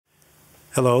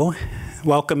Hello,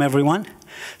 welcome everyone.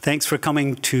 Thanks for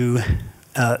coming to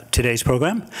today's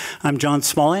program. I'm John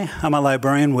Smalley. I'm a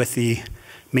librarian with the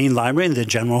main library in the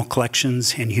General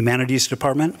Collections and Humanities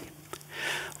Department.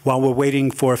 While we're waiting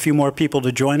for a few more people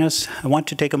to join us, I want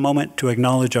to take a moment to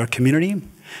acknowledge our community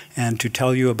and to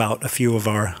tell you about a few of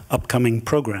our upcoming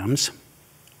programs.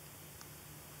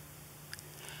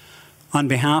 On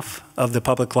behalf of the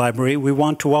Public Library, we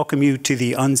want to welcome you to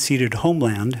the unceded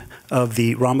homeland of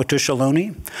the Ramaytush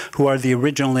Ohlone, who are the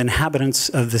original inhabitants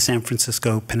of the San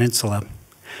Francisco Peninsula.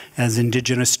 As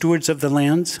indigenous stewards of the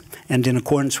lands, and in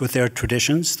accordance with their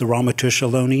traditions, the Ramaytush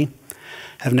Ohlone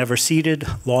have never ceded,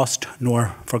 lost,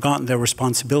 nor forgotten their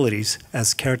responsibilities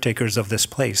as caretakers of this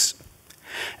place.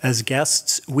 As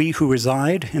guests, we who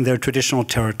reside in their traditional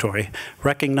territory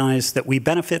recognize that we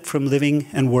benefit from living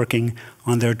and working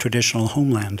on their traditional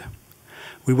homeland.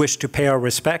 We wish to pay our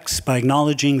respects by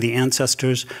acknowledging the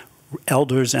ancestors,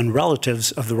 elders, and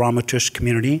relatives of the Ramaytush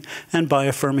community and by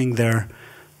affirming their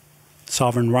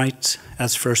sovereign rights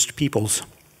as First Peoples.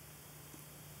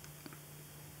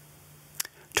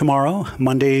 Tomorrow,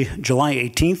 Monday, July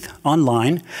 18th,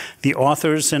 online, the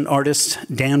authors and artists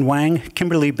Dan Wang,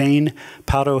 Kimberly Bain,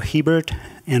 Pato Hebert,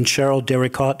 and Cheryl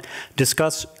Derricott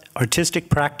discuss artistic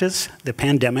practice, the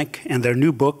pandemic, and their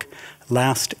new book,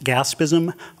 Last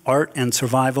Gaspism, Art and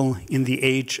Survival in the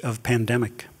Age of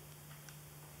Pandemic.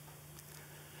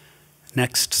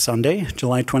 Next Sunday,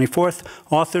 July 24th,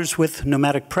 authors with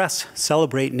Nomadic Press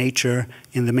celebrate nature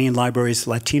in the main library's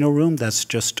Latino room that's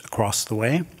just across the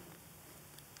way.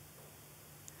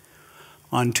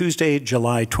 On Tuesday,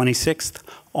 July 26th,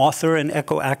 author and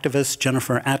eco-activist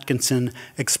Jennifer Atkinson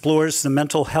explores the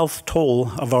mental health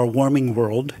toll of our warming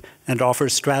world and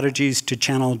offers strategies to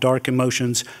channel dark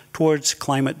emotions towards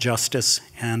climate justice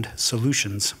and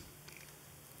solutions.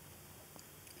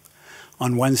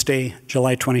 On Wednesday,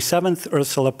 July 27th,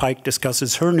 Ursula Pike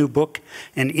discusses her new book,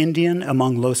 An Indian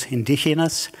Among Los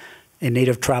Indígenas, a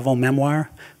native travel memoir,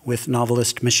 with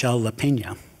novelist Michelle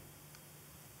LaPena.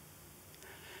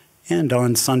 And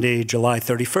on Sunday, July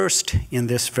 31st, in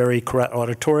this very correct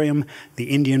auditorium, the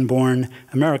Indian-born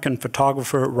American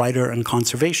photographer, writer, and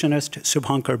conservationist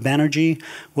Subhankar Banerjee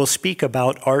will speak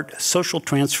about art, social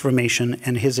transformation,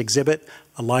 and his exhibit,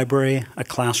 A Library, a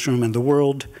Classroom, and the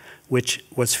World, which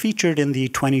was featured in the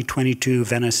 2022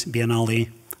 Venice Biennale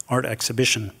art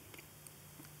exhibition.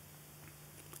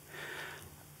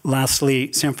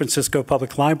 Lastly, San Francisco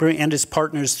Public Library and its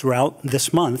partners throughout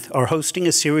this month are hosting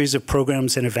a series of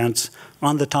programs and events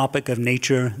on the topic of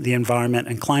nature, the environment,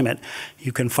 and climate.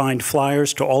 You can find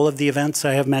flyers to all of the events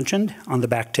I have mentioned on the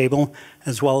back table,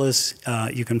 as well as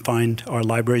you can find our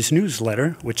library's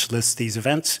newsletter, which lists these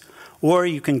events, or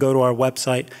you can go to our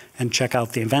website and check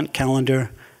out the event calendar,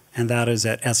 and that is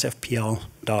at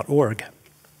sfpl.org.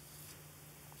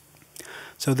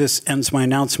 So this ends my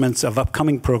announcements of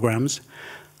upcoming programs.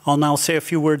 I'll now say a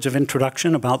few words of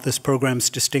introduction about this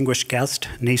program's distinguished guest,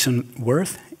 Nathan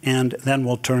Wirth, and then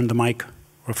we'll turn the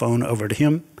microphone over to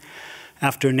him.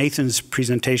 After Nathan's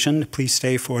presentation, please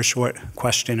stay for a short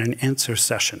question and answer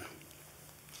session.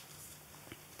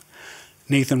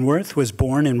 Nathan Wirth was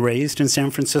born and raised in San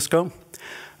Francisco.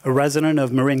 A resident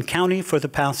of Marin County for the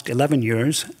past 11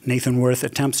 years, Nathan Wirth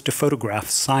attempts to photograph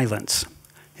silence.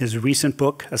 His recent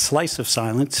book, A Slice of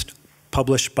Silence,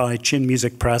 published by Chin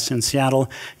Music Press in Seattle,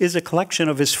 is a collection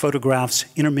of his photographs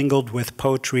intermingled with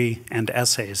poetry and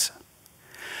essays.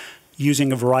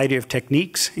 Using a variety of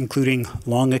techniques, including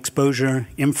long exposure,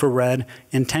 infrared,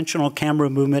 intentional camera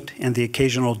movement, and the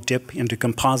occasional dip into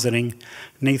compositing,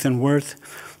 Nathan Wirth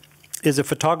is a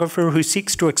photographer who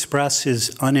seeks to express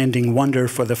his unending wonder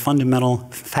for the fundamental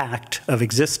fact of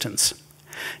existence.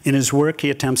 In his work, he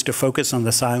attempts to focus on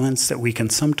the silence that we can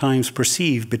sometimes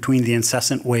perceive between the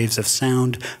incessant waves of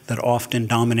sound that often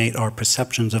dominate our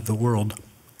perceptions of the world.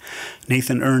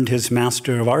 Nathan earned his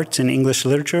Master of Arts in English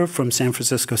Literature from San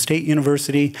Francisco State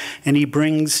University, and he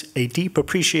brings a deep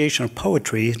appreciation of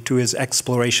poetry to his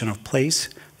exploration of place,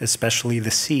 especially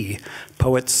the sea.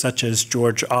 Poets such as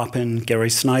George Oppen, Gary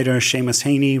Snyder, Seamus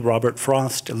Heaney, Robert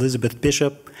Frost, Elizabeth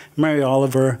Bishop, Mary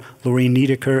Oliver, Lorraine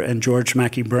Niedecker, and George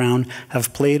Mackey Brown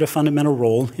have played a fundamental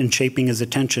role in shaping his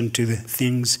attention to the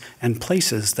things and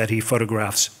places that he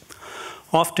photographs.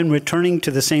 Often returning to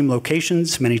the same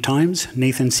locations many times,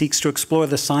 Nathan seeks to explore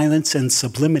the silence and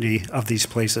sublimity of these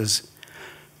places.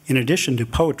 In addition to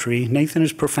poetry, Nathan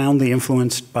is profoundly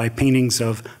influenced by paintings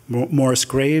of Morris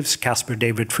Graves, Caspar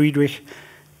David Friedrich,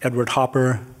 Edward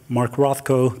Hopper, Mark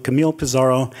Rothko, Camille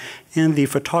Pizarro, and the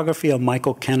photography of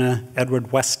Michael Kenna,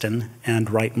 Edward Weston, and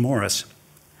Wright Morris.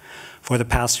 For the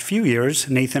past few years,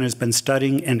 Nathan has been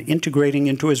studying and integrating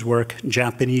into his work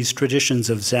Japanese traditions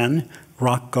of Zen,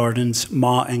 rock gardens,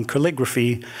 Ma, and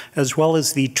calligraphy, as well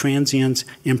as the transience,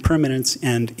 impermanence,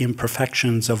 and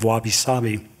imperfections of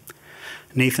wabi-sabi.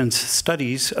 Nathan's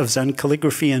studies of Zen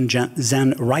calligraphy and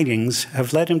Zen writings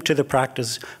have led him to the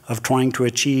practice of trying to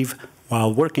achieve,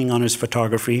 while working on his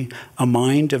photography, a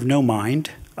mind of no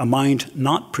mind, a mind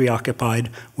not preoccupied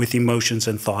with emotions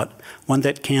and thought, one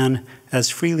that can, as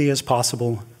freely as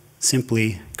possible,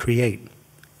 simply create.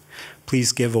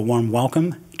 Please give a warm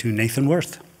welcome to Nathan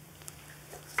Wirth.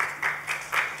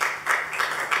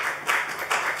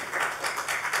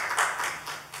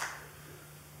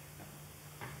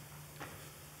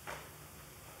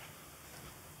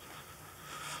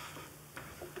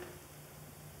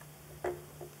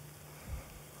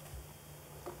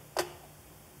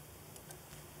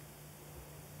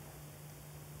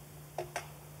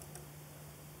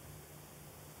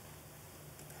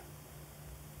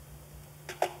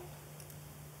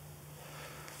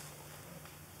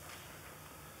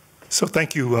 So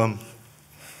thank you.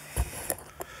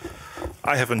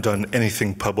 I haven't done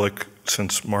anything public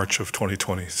since March of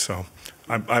 2020. So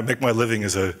I make my living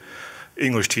as an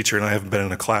English teacher, and I haven't been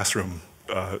in a classroom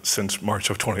since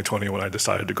March of 2020 when I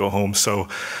decided to go home. So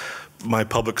my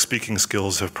public speaking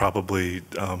skills have probably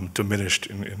diminished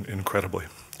incredibly.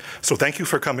 So thank you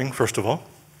for coming, first of all.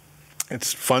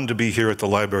 It's fun to be here at the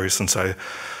library since I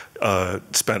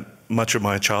spent much of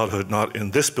my childhood not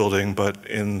in this building, but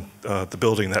in the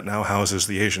building that now houses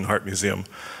the Asian Art Museum.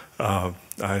 I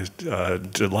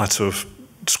did lots of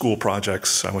school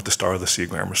projects. I went to Star of the Sea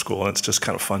Grammar School, and it's just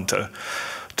kind of fun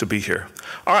to be here.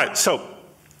 All right, so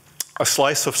a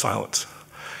slice of silence.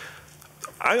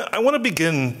 I want to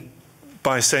begin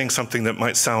by saying something that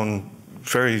might sound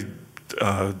very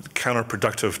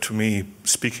counterproductive to me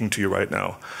speaking to you right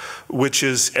now, which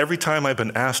is every time I've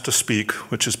been asked to speak,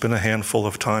 which has been a handful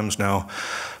of times now,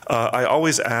 I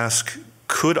always ask,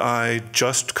 could I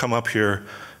just come up here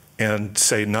and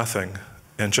say nothing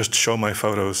and just show my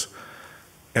photos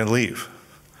and leave?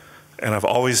 And I've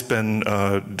always been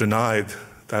denied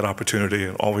that opportunity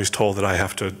and always told that I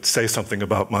have to say something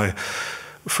about my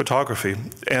photography.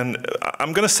 And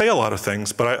I'm going to say a lot of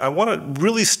things, but I want to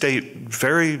really state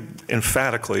very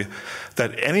emphatically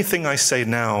that anything I say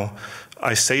now,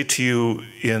 I say to you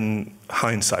in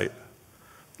hindsight,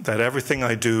 that everything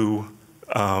I do,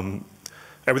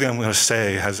 everything I'm going to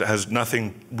say has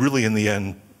nothing really in the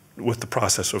end with the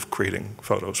process of creating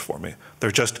photos for me. They're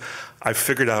just, I've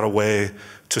figured out a way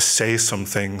to say some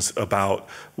things about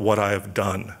what I have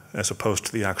done as opposed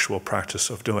to the actual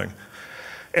practice of doing.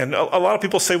 And a lot of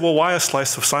people say, well, why a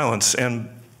slice of silence? And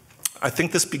I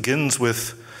think this begins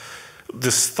with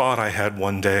this thought I had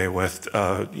one day with,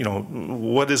 you know,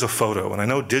 what is a photo? And I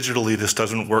know digitally this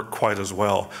doesn't work quite as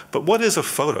well, but what is a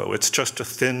photo? It's just a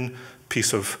thin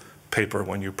piece of paper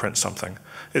when you print something.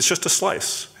 It's just a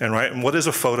slice, and right? And what is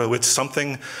a photo? It's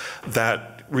something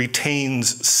that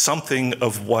retains something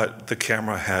of what the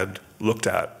camera had looked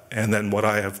at and then what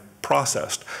I have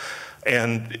processed.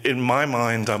 And in my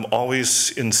mind, I'm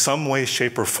always in some way,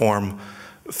 shape, or form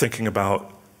thinking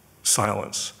about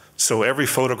silence. So every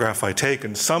photograph I take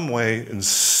in some way, in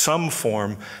some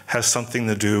form, has something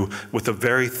to do with a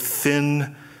very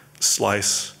thin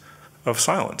slice of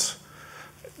silence.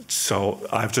 So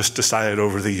I've just decided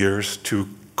over the years to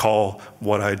call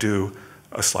what I do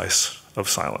a slice of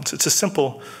silence. It's as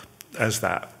simple as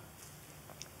that.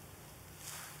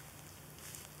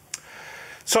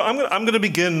 So I'm going to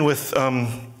begin with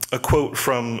a quote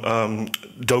from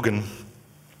Dogen,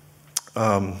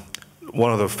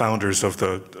 one of the founders of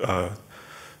the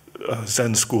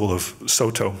Zen school of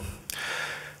Soto.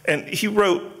 And he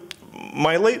wrote,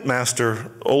 "My late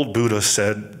master, old Buddha,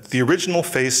 said, 'The original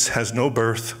face has no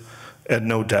birth and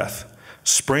no death.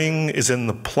 Spring is in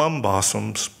the plum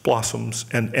blossoms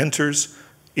and enters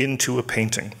into a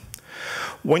painting.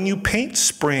 When you paint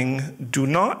spring, do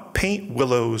not paint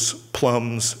willows,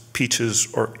 plums, peaches,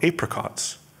 or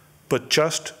apricots, but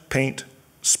just paint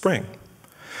spring.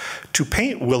 To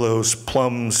paint willows,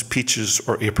 plums, peaches,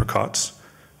 or apricots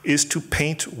is to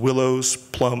paint willows,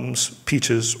 plums,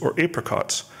 peaches, or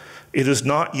apricots. It is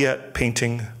not yet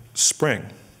painting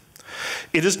spring.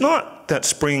 It is not that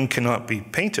spring cannot be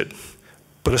painted,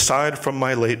 but aside from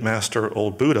my late master,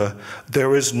 old Buddha,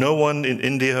 there is no one in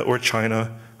India or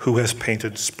China who has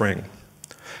painted spring.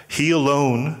 He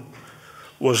alone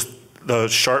was the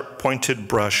sharp-pointed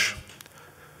brush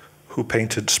who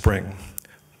painted spring.'"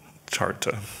 It's hard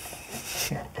to...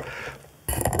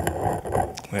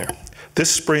 There. "This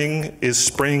spring is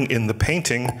spring in the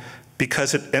painting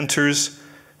because it enters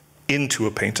into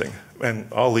a painting." and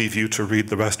I'll leave you to read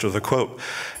the rest of the quote.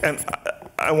 And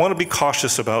I want to be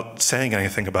cautious about saying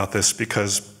anything about this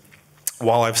because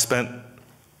while I've spent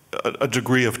a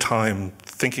degree of time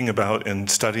thinking about and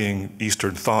studying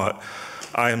Eastern thought,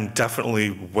 I am definitely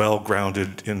well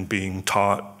grounded in being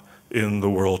taught in the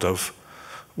world of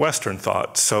Western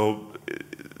thought. So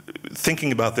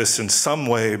thinking about this in some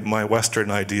way, my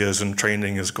Western ideas and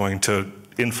training is going to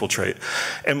infiltrate.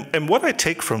 And what I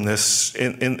take from this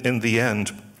in the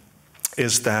end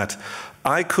is that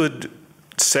I could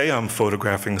say I'm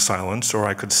photographing silence, or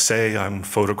I could say I'm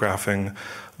photographing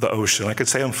the ocean. I could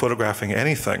say I'm photographing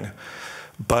anything.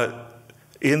 But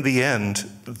in the end,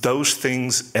 those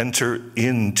things enter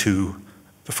into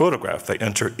the photograph. They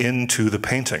enter into the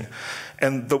painting.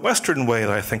 And the Western way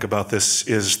that I think about this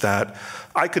is that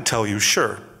I could tell you,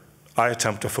 sure, I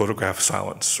attempt to photograph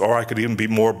silence. Or I could even be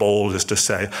more bold as to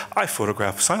say, I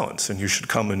photograph silence, and you should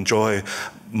come enjoy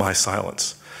my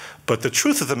silence. But the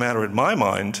truth of the matter in my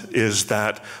mind is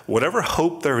that whatever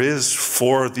hope there is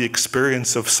for the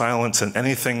experience of silence in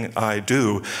anything I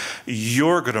do,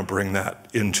 you're going to bring that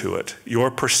into it.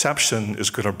 Your perception is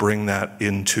going to bring that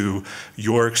into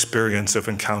your experience of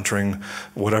encountering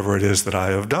whatever it is that I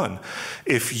have done.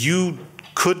 If you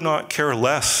could not care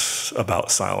less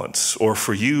about silence, or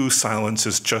for you, silence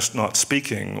is just not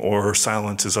speaking, or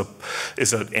silence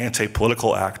is an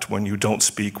anti-political act when you don't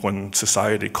speak when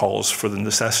society calls for the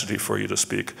necessity for you to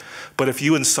speak. But if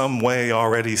you in some way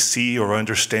already see or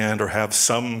understand or have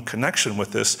some connection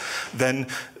with this, then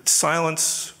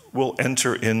silence will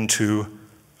enter into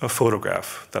a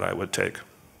photograph that I would take.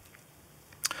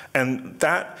 And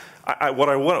that, what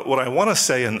I want to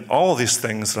say in all of these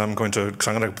things that I'm going to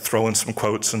throw in some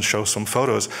quotes and show some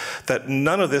photos, that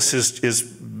none of this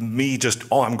is me just,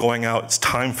 oh, I'm going out, it's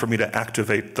time for me to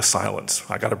activate the silence.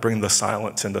 I got to bring the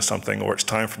silence into something, or it's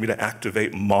time for me to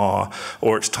activate Ma,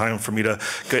 or it's time for me to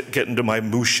get into my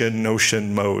Mushin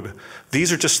notion mode.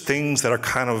 These are just things that are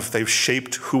kind of, they've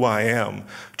shaped who I am,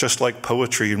 just like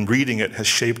poetry and reading it has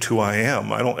shaped who I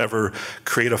am. I don't ever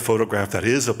create a photograph that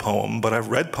is a poem, but I've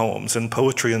read poems, and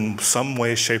poetry in some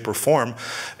way, shape, or form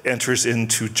enters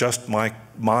into just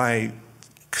my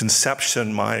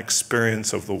conception, my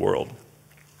experience of the world.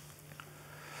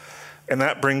 And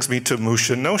that brings me to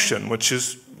Mushin notion, which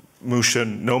is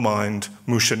Mushin, no mind,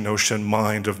 Mushin notion,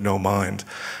 mind of no mind.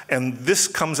 And this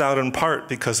comes out in part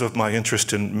because of my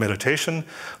interest in meditation.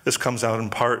 This comes out in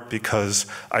part because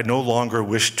I no longer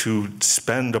wish to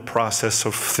spend a process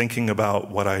of thinking about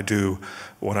what I do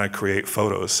when I create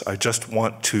photos. I just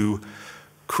want to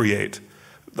create.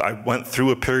 I went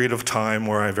through a period of time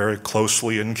where I very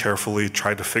closely and carefully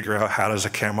tried to figure out, how does a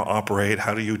camera operate?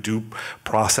 How do you do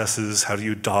processes? How do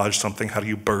you dodge something? How do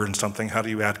you burn something? How do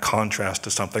you add contrast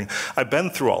to something? I've been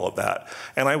through all of that.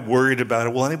 And I worried about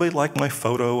it. Will anybody like my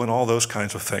photo? And all those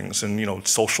kinds of things. And, you know,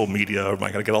 social media, am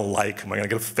I going to get a like? Am I going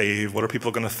to get a fave? What are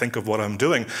people going to think of what I'm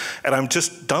doing? And I'm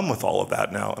just done with all of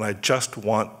that now. And I just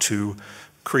want to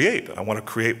create. I want to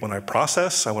create when I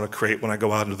process. I want to create when I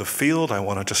go out into the field. I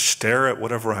want to just stare at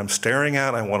whatever I'm staring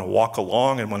at. I want to walk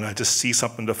along, and when I just see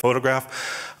something to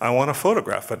photograph, I want to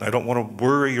photograph it. And I don't want to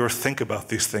worry or think about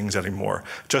these things anymore.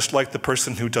 Just like the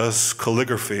person who does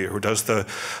calligraphy, or does the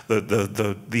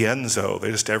Enzo.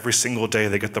 They just, every single day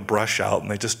they get the brush out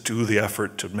and they just do the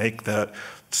effort to make that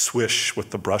swish with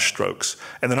the brush strokes,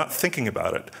 and they're not thinking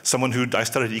about it. Someone who, I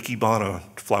studied Ikebana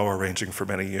flower arranging for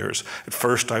many years. At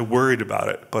first I worried about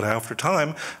it, but after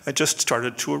time I just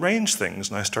started to arrange things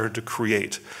and I started to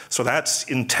create. So that's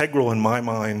integral in my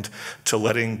mind to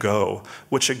letting go,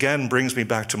 which again brings me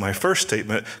back to my first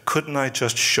statement. Couldn't I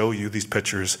just show you these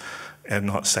pictures and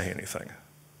not say anything?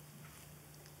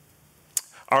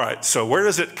 All right, so where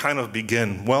does it kind of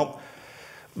begin? Well,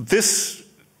 this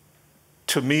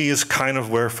to me is kind of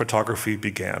where photography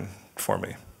began for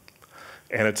me.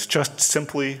 And it's just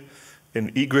simply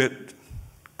an egret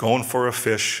going for a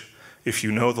fish. If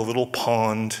you know the little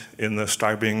pond in the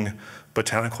Steibing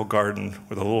Botanical Garden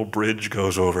where the little bridge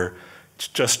goes over, it's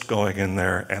just going in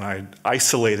there. And I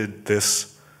isolated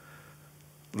this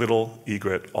little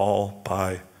egret all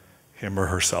by him or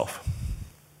herself.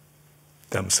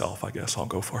 Themself, I guess I'll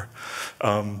go for.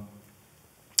 And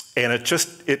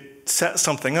it set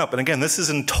something up. And again, this is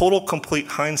in total, complete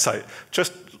hindsight.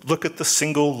 Just look at the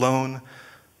single lone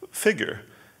figure.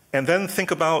 And then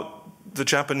think about the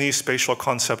Japanese spatial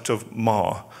concept of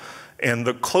ma. And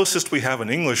the closest we have in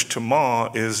English to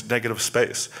ma is negative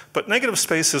space. But negative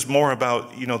space is more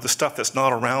about, you know, the stuff that's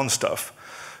not around stuff,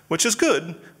 which is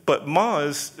good, but ma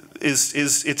is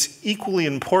it's equally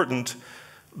important,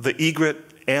 the egret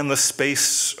and the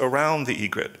space around the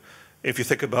egret. If you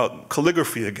think about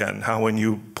calligraphy again, how when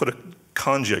you put a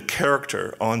kanji, a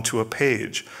character, onto a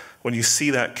page. When you see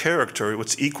that character,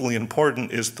 what's equally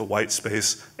important is the white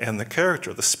space and the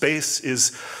character. The space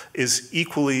is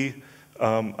equally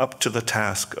up to the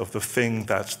task of the thing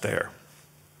that's there.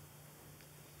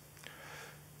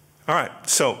 All right,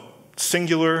 so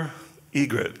singular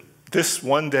egret. This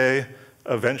one day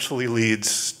eventually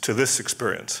leads to this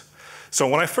experience. So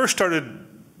when I first started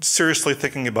seriously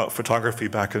thinking about photography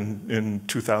back in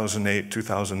 2008,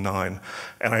 2009,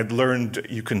 and I'd learned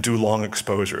you can do long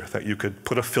exposure, that you could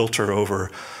put a filter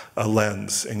over a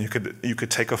lens, and you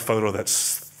could take a photo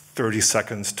that's 30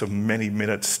 seconds to many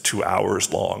minutes to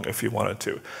hours long if you wanted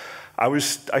to.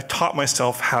 I taught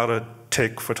myself how to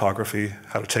take photography,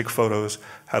 how to take photos,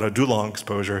 how to do long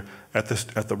exposure at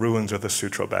the ruins of the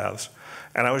Sutro Baths.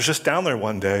 And I was just down there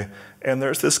one day, and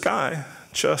there's this guy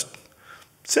just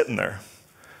sitting there.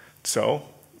 So,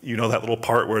 you know that little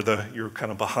part where you're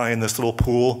kind of behind this little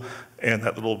pool and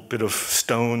that little bit of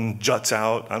stone juts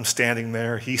out. I'm standing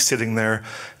there, he's sitting there,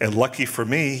 and lucky for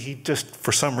me, he just,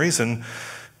 for some reason,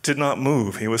 did not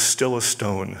move. He was still a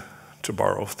stone, to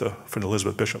borrow from the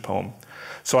Elizabeth Bishop poem.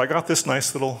 So I got this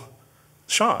nice little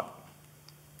shot.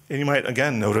 And you might,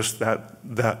 again, notice that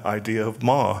that idea of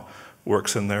Ma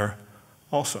works in there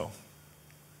also.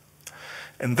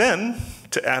 And then,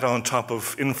 to add on top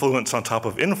of influence,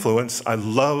 I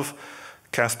love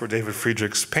Caspar David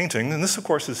Friedrich's painting, and this, of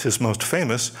course, is his most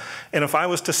famous. And if I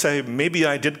was to say, maybe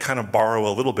I did kind of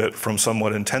borrow a little bit from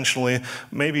someone intentionally,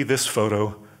 maybe this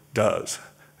photo does.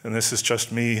 And this is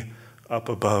just me up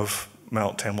above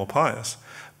Mount Tamalpais.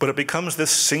 But it becomes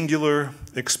this singular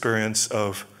experience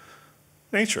of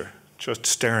nature, just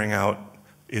staring out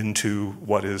into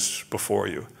what is before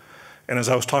you. And as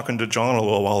I was talking to John a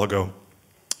little while ago,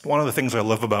 one of the things I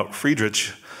love about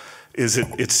Friedrich is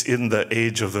it's in the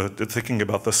age of the thinking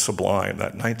about the sublime,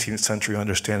 that 19th century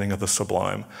understanding of the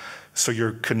sublime. So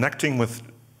you're connecting with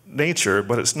nature,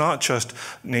 but it's not just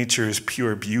nature's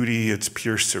pure beauty, it's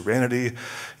pure serenity.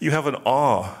 You have an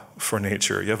awe for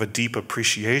nature. You have a deep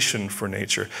appreciation for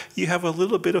nature. You have a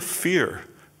little bit of fear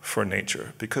for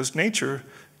nature, because nature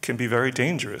can be very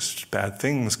dangerous. Bad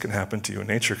things can happen to you.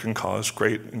 Nature can cause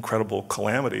great, incredible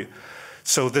calamity.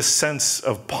 So this sense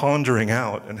of pondering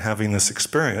out and having this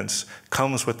experience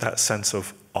comes with that sense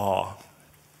of awe.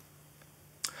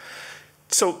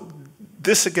 So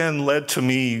this again led to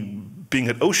me being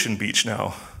at Ocean Beach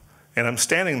now. And I'm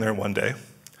standing there one day,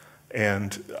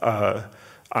 and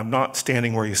I'm not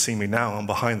standing where you see me now. I'm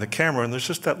behind the camera, and there's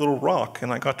just that little rock.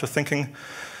 And I got to thinking,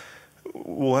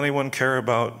 will anyone care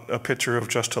about a picture of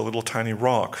just a little tiny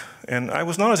rock? And I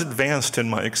was not as advanced in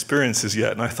my experiences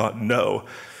yet, and I thought, no.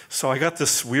 So I got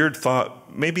this weird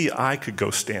thought, maybe I could go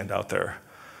stand out there.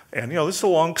 And you know, this is a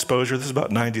long exposure, this is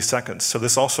about 90 seconds, so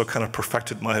this also kind of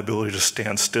perfected my ability to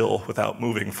stand still without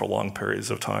moving for long periods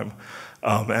of time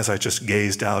as I just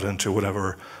gazed out into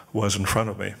whatever was in front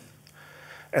of me.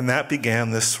 And that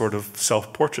began this sort of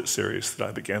self-portrait series that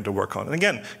I began to work on. And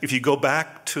again, if you go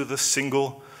back to the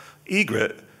single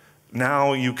egret,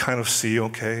 now you kind of see,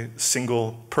 okay,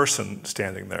 single person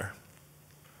standing there.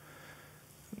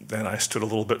 Then I stood a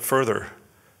little bit further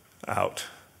out,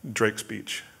 Drake's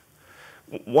Beach.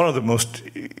 One of the most,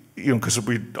 because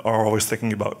we are always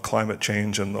thinking about climate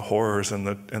change and the horrors and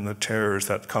the terrors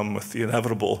that come with the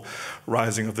inevitable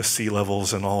rising of the sea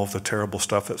levels and all of the terrible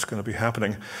stuff that's going to be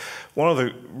happening. One of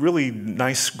the really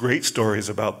nice, great stories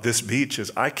about this beach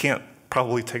is I can't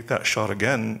probably take that shot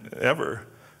again ever,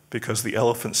 because the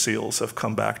elephant seals have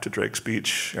come back to Drake's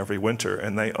Beach every winter,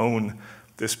 and they own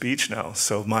this beach now.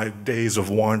 So my days of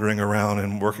wandering around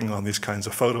and working on these kinds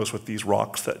of photos with these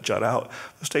rocks that jut out,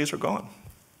 those days are gone.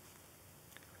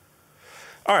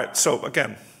 All right, so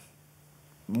again,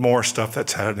 more stuff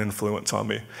that's had an influence on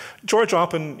me. George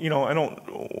Oppen, I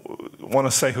don't want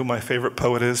to say who my favorite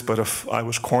poet is, but if I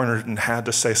was cornered and had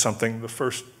to say something, the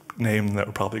first name that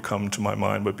would probably come to my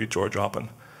mind would be George Oppen.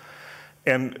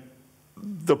 And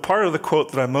the part of the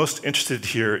quote that I'm most interested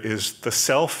here is, the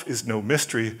self is no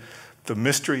mystery. The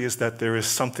mystery is that there is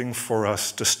something for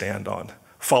us to stand on,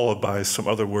 followed by some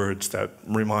other words that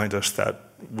remind us that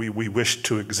we wish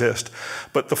to exist.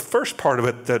 But the first part of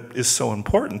it that is so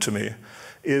important to me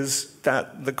is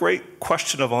that the great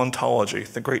question of ontology,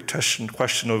 the great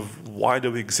question of why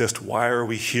do we exist, why are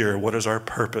we here, what is our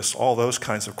purpose, all those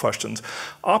kinds of questions,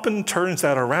 Oppen turns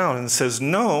that around and says,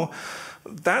 no,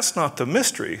 that's not the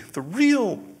mystery. The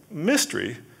real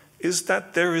mystery is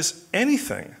that there is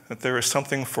anything, that there is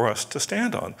something for us to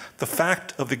stand on. The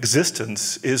fact of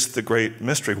existence is the great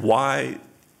mystery. Why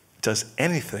does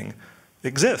anything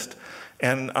exist.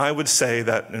 And I would say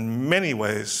that in many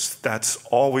ways, that's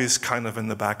always kind of in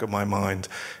the back of my mind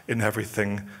in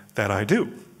everything that I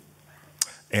do.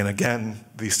 And again,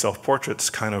 these self-portraits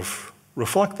kind of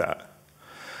reflect that.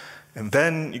 And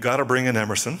then you got to bring in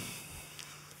Emerson.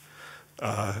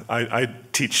 I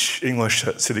teach English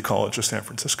at City College of San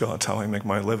Francisco. That's how I make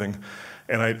my living.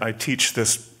 And I teach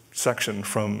this section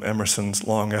from Emerson's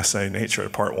long essay, Nature,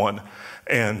 Part 1.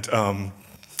 And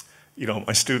you know,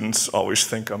 my students always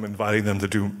think I'm inviting them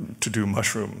to do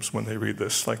mushrooms when they read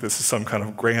this. Like this is some kind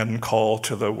of grand call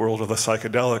to the world of the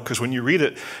psychedelic. Because when you read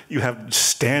it, you have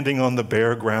standing on the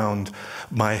bare ground,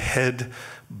 my head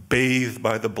bathed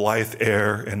by the blithe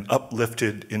air and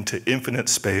uplifted into infinite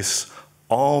space,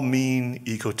 all mean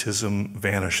egotism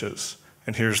vanishes.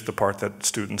 And here's the part that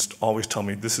students always tell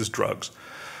me, this is drugs.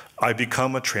 I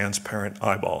become a transparent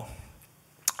eyeball.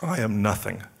 I am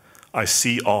nothing. I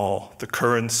see all. The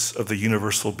currents of the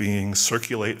universal being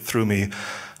circulate through me.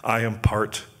 I am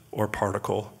part or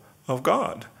particle of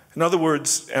God. In other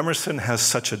words, Emerson has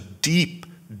such a deep,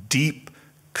 deep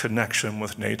connection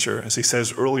with nature. As he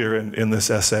says earlier in this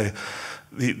essay,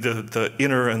 the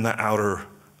inner and the outer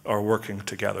are working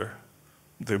together.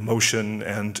 The emotion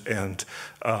and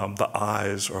the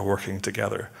eyes are working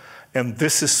together. And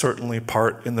this is certainly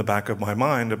part in the back of my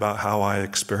mind about how I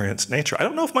experience nature. I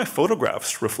don't know if my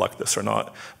photographs reflect this or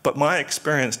not, but my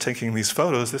experience taking these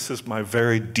photos, this is my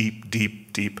very deep,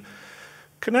 deep, deep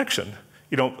connection.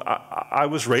 You know, I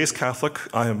was raised Catholic.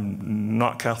 I am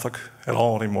not Catholic at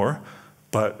all anymore,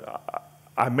 but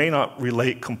I may not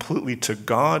relate completely to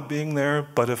God being there,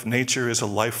 but if nature is a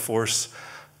life force,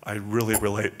 I really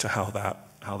relate to how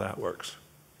that works.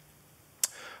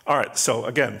 All right, so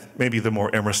again, maybe the more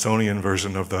Emersonian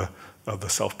version of the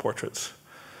self-portraits.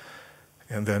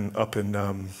 And then up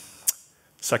in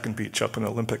Second Beach, up in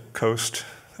Olympic Coast,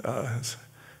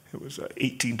 it was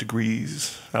 18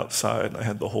 degrees outside, and I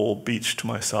had the whole beach to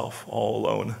myself, all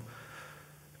alone.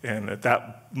 And at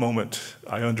that moment,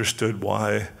 I understood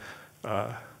why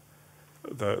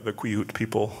the Quiute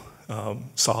people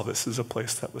saw this as a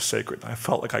place that was sacred. I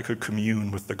felt like I could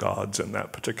commune with the gods in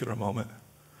that particular moment.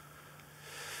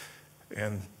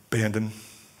 And Bandon,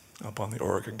 up on the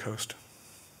Oregon coast.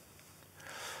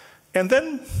 And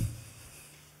then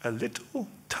a little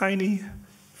tiny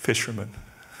fisherman.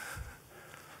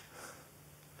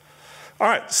 All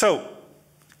right, so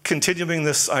continuing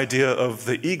this idea of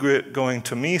the egret going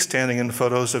to me standing in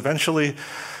photos, eventually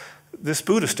this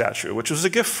Buddha statue, which was a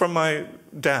gift from my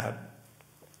dad.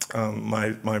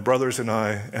 My brothers and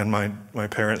I and my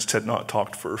parents had not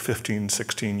talked for 15,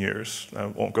 16 years. I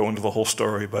won't go into the whole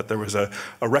story, but there was a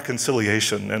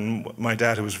reconciliation, and my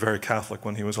dad, who was very Catholic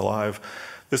when he was alive,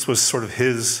 this was sort of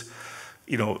his,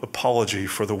 you know, apology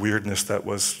for the weirdness that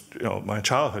was, you know, my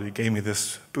childhood. He gave me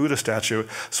this Buddha statue.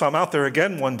 So I'm out there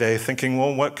again one day thinking,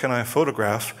 well, what can I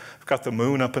photograph? I've got the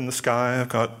moon up in the sky, I've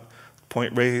got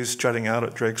Point Reyes jutting out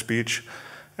at Drake's Beach,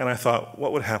 and I thought,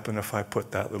 what would happen if I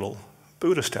put that little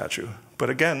Buddha statue?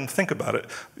 But again, think about it.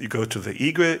 You go to the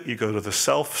egret, you go to the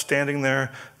self standing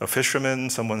there, a fisherman,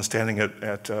 someone standing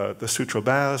at the Sutra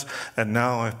baths, and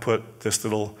now I've put this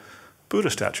little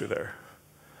Buddha statue there.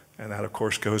 And that, of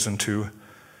course, goes into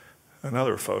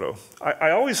another photo. I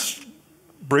always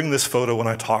bring this photo when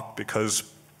I talk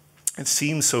because it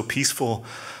seems so peaceful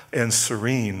and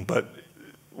serene, but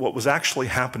what was actually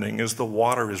happening is the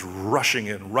water is rushing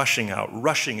in, rushing out,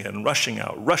 rushing in, rushing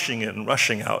out, rushing in,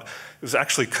 rushing out. It was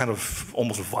actually kind of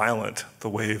almost violent, the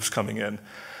waves coming in.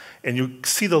 And you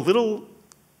see the little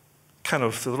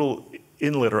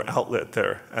inlet or outlet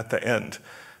there at the end.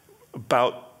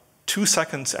 About 2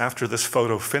 seconds after this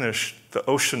photo finished, the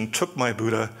ocean took my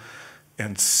Buddha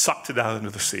and sucked it out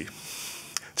into the sea.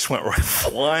 Just went right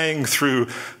flying through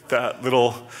that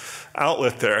little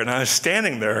outlet there. And I was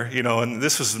standing there, you know, and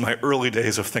this was my early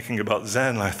days of thinking about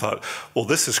Zen. And I thought, well,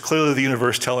 this is clearly the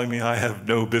universe telling me I have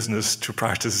no business to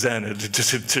practice Zen.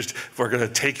 We're going to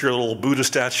take your little Buddha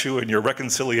statue and your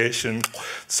reconciliation,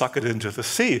 suck it into the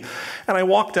sea. And I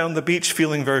walked down the beach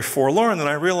feeling very forlorn, and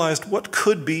I realized what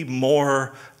could be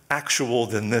more actual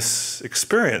than this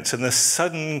experience. And this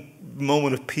sudden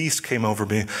moment of peace came over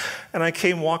me. And I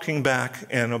came walking back,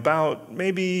 and about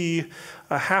maybe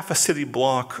a half a city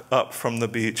block up from the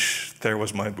beach, there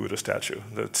was my Buddha statue.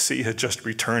 The sea had just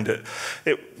returned it.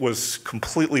 It was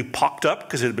completely pocked up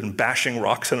because it had been bashing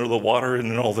rocks under the water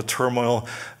and all the turmoil,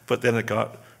 but then it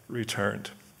got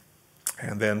returned.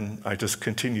 And then I just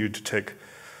continued to take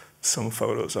some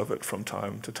photos of it from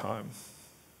time to time.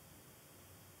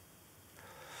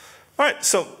 All right,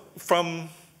 so from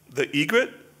the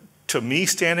egret to me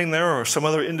standing there or some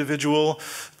other individual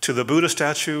to the Buddha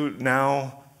statue,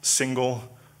 now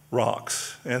single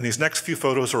rocks. And these next few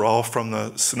photos are all from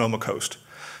the Sonoma coast.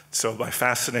 So my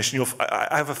fascination,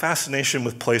 I have a fascination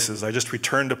with places. I just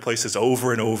return to places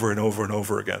over and over and over and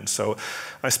over again. So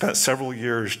I spent several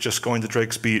years just going to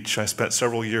Drake's Beach. I spent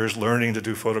several years learning to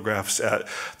do photographs at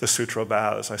the Sutro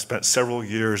Baths. I spent several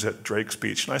years at Drake's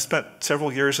Beach. And I spent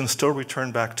several years and still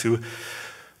return back to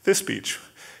this beach.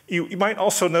 You might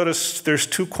also notice there's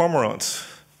 2 cormorants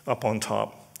up on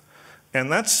top.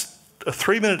 And that's a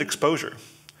 3-minute exposure.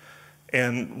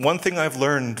 And one thing I've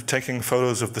learned taking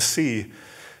photos of the sea,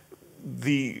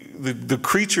 the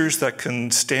creatures that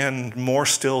can stand more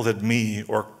still than me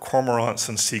are cormorants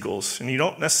and seagulls. And you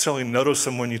don't necessarily notice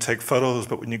them when you take photos,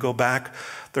 but when you go back,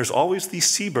 there's always these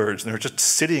seabirds, and they're just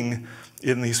sitting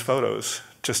in these photos,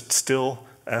 just still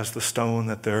as the stone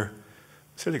that they're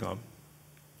sitting on.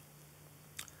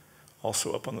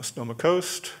 Also up on the Sonoma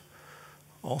coast,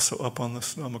 also up on the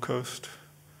Sonoma coast.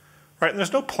 Right, and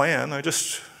there's no plan, I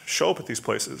just show up at these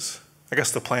places. I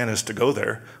guess the plan is to go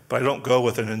there, but I don't go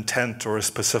with an intent or a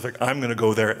specific, I'm going to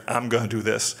go there, I'm going to do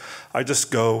this. I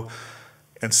just go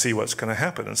and see what's going to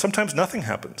happen. And sometimes nothing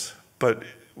happens. But,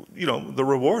 you know, the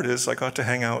reward is I got to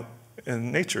hang out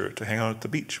in nature, to hang out at the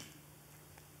beach.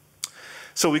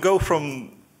 So we go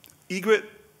from egret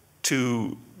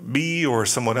to me or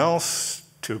someone else,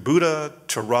 to Buddha,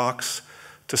 to rocks,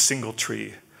 to single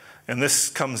tree. And this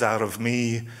comes out of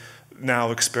me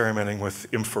now experimenting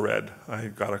with infrared. I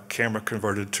got a camera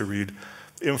converted to read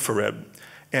infrared.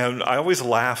 And I always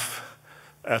laugh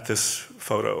at this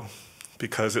photo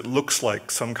because it looks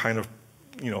like some kind of,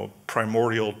 you know,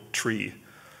 primordial tree.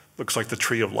 Looks like the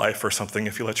tree of life or something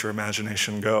if you let your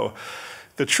imagination go.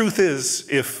 The truth is,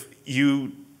 if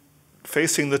you,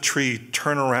 facing the tree,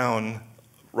 turn around,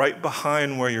 right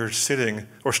behind where you're sitting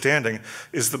or standing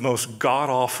is the most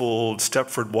god-awful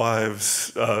Stepford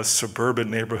Wives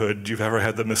suburban neighborhood you've ever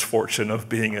had the misfortune of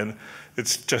being in.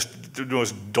 It's just the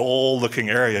most dull-looking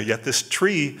area, yet this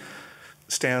tree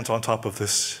stands on top of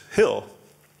this hill.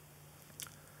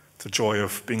 The joy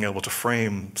of being able to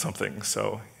frame something,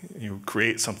 so you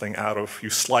create something out of, you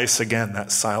slice again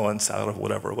that silence out of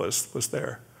whatever was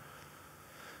there.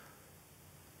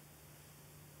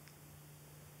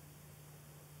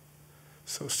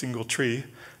 So single tree.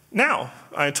 Now,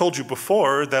 I told you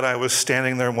before that I was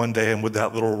standing there one day and would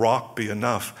that little rock be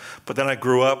enough? But then I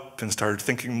grew up and started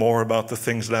thinking more about the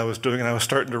things that I was doing, and I was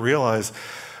starting to realize,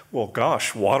 well,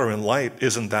 gosh, water and light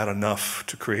isn't that enough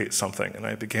to create something. And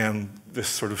I began this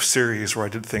sort of series where I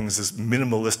did things as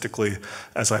minimalistically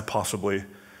as I possibly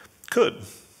could.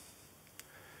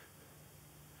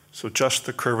 So just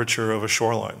the curvature of a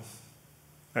shoreline.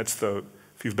 That's the,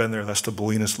 if you've been there, that's the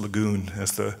Bolinas Lagoon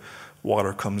as the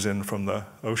water comes in from the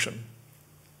ocean.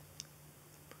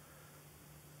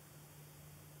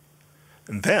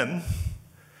 And then,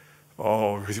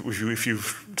 if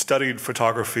you've studied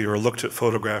photography or looked at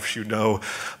photographs, you know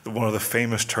that one of the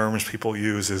famous terms people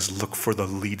use is look for the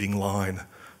leading line.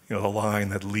 You know, the line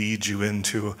that leads you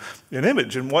into an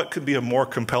image. And what could be a more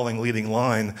compelling leading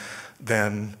line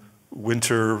than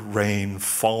winter rain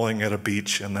falling at a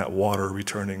beach and that water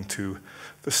returning to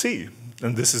the sea?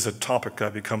 And this is a topic I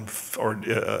become, or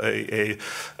a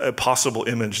possible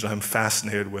image that I'm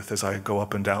fascinated with as I go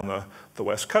up and down the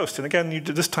West Coast. And again,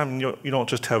 this time you don't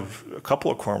just have a couple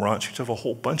of cormorants, you have a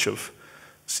whole bunch of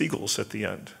seagulls at the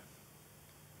end.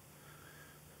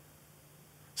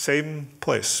 Same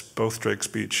place, both Drake's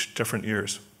Beach, different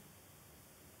years.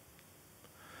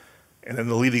 And then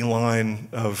the leading line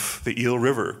of the Eel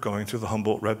River going through the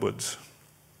Humboldt Redwoods.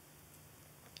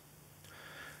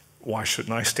 Why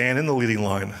shouldn't I stand in the leading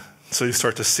line? So you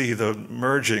start to see the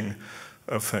merging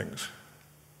of things.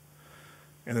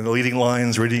 And then the leading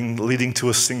lines leading to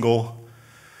a single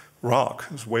rock.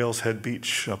 It's Whales Head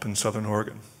Beach up in southern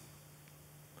Oregon.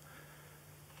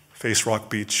 Face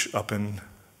Rock Beach up in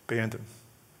Bandon.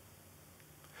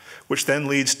 Which then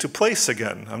leads to place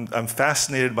again. I'm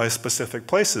fascinated by specific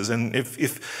places. And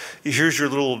if here's your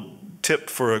little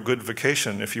tip for a good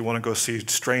vacation. If you want to go see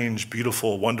strange,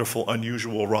 beautiful, wonderful,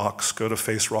 unusual rocks, go to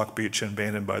Face Rock Beach in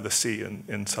Bandon by the Sea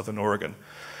in southern Oregon.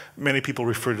 Many people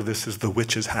refer to this as the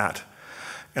witch's hat.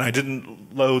 And I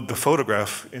didn't load the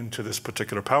photograph into this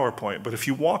particular PowerPoint, but if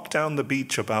you walk down the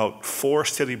beach about 4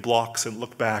 city blocks and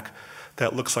look back,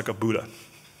 that looks like a Buddha.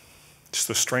 It's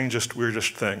the strangest,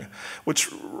 weirdest thing, which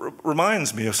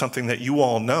reminds me of something that you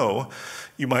all know.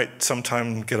 You might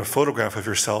sometime get a photograph of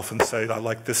yourself and say, I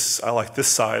like this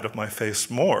side of my face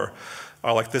more.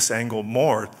 I like this angle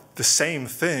more. The same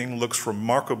thing looks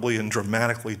remarkably and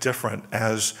dramatically different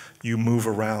as you move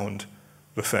around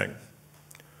the thing.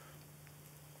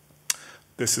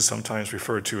 This is sometimes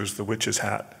referred to as the witch's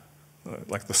hat.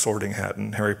 like the Sorting Hat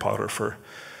in Harry Potter for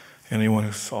anyone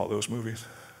who saw those movies.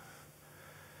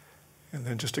 And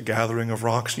then just a gathering of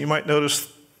rocks. You might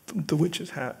notice the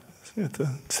witch's hat at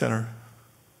the center.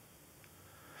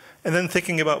 And then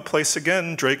thinking about place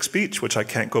again, Drake's Beach, which I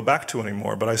can't go back to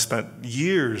anymore, but I spent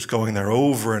years going there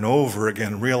over and over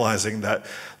again, realizing that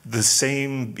the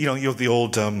same, you have the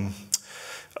old, I'm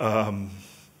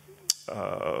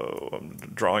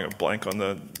drawing a blank on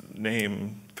the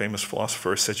name, famous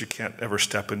philosopher says you can't ever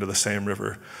step into the same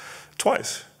river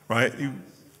twice, right?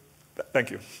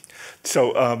 Thank you.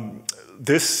 So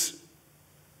this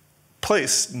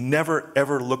place never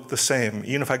ever looked the same.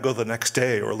 Even if I go the next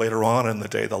day or later on in the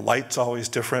day, the light's always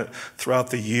different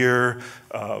throughout the year,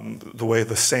 the way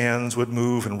the sands would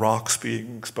move and rocks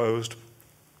being exposed.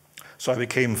 So I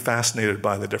became fascinated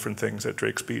by the different things at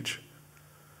Drake's Beach.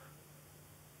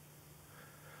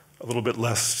 A little bit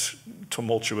less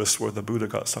tumultuous where the Buddha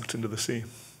got sucked into the sea.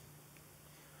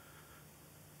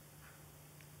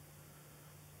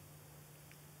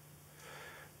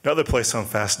 Another place I'm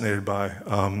fascinated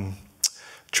by,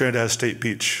 Trinidad State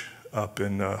Beach up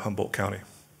in Humboldt County.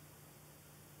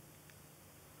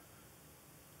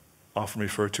 Often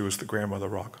referred to as the Grandmother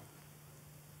Rock.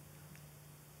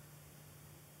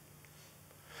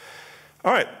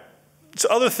 All right, so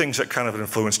other things that kind of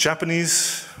influence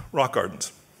Japanese rock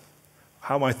gardens.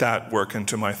 How might that work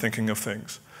into my thinking of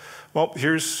things? Well,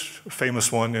 here's a famous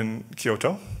one in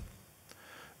Kyoto.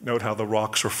 Note how the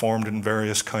rocks are formed in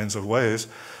various kinds of ways.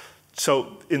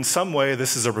 So in some way,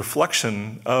 this is a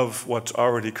reflection of what's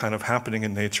already kind of happening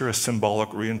in nature, a symbolic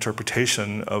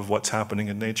reinterpretation of what's happening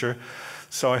in nature.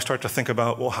 So I start to think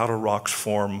about, well, how do rocks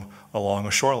form along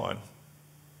a shoreline?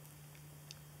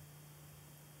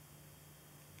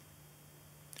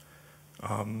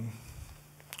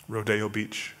 Rodeo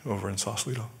Beach over in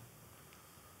Sausalito.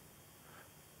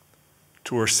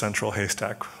 Tour Central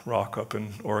Haystack Rock up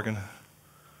in Oregon.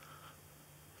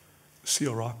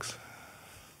 Seal Rocks.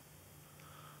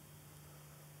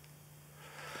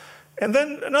 And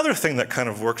then another thing that kind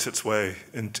of works its way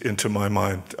into my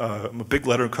mind, I'm a big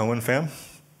Leonard Cohen fan,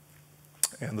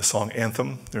 and the song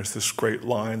Anthem, there's this great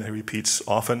line that he repeats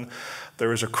often,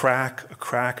 there is a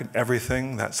crack in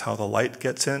everything, that's how the light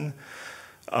gets in.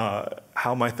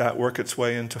 How might that work its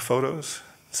way into photos?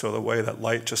 So the way that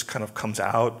light just kind of comes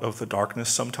out of the darkness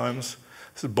sometimes.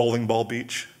 This is Bowling Ball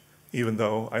Beach, even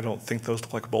though I don't think those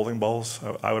look like bowling balls.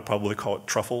 I would probably call it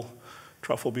Truffle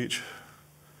Beach.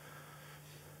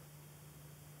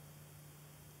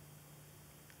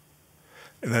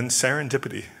 And then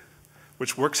serendipity,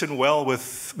 which works in well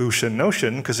with Wushin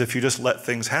Notion, because if you just let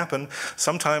things happen,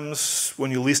 sometimes when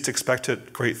you least expect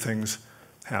it, great things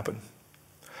happen.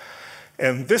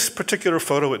 And this particular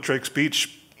photo at Drake's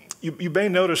Beach, you may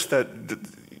notice that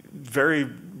very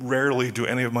rarely do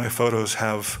any of my photos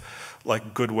have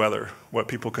like good weather, what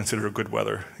people consider good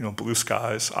weather, blue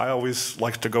skies. I always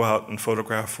like to go out and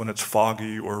photograph when it's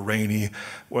foggy or rainy,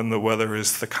 when the weather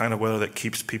is the kind of weather that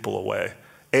keeps people away.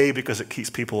 A, because it keeps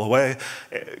people away,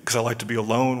 because I like to be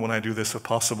alone when I do this if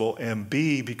possible, and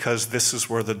B, because this is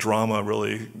where the drama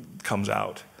really comes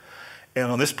out.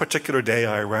 And on this particular day,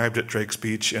 I arrived at Drake's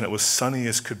Beach, and it was sunny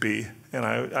as could be. And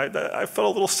I felt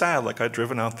a little sad, like I'd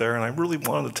driven out there, and I really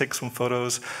wanted to take some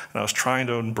photos, and I was trying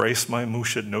to embrace my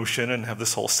Wushin Notion and have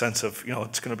this whole sense of,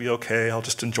 it's going to be okay, I'll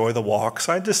just enjoy the walk.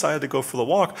 So I decided to go for the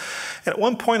walk. And at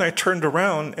one point, I turned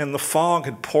around, and the fog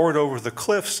had poured over the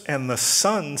cliffs, and the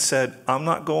sun said, I'm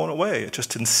not going away. It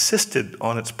just insisted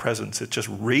on its presence. It just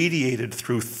radiated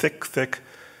through thick, thick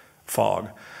fog.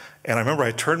 And I remember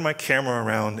I turned my camera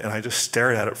around and I just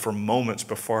stared at it for moments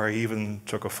before I even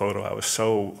took a photo. I was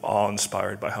so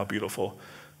awe-inspired by how beautiful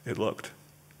it looked.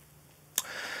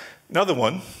 Another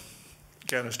one,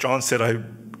 again, as John said, I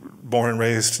born and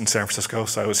raised in San Francisco,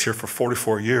 so I was here for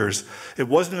 44 years. It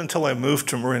wasn't until I moved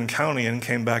to Marin County and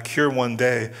came back here one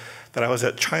day that I was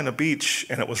at China Beach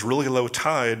and it was really low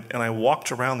tide and I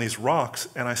walked around these rocks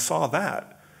and I saw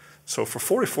that. So for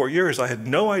 44 years, I had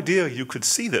no idea you could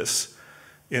see this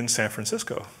in San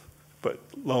Francisco. But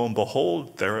lo and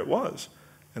behold, there it was.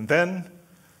 And then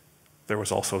there was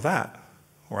also that,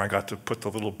 where I got to put the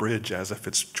little bridge as if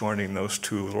it's joining those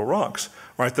two little rocks,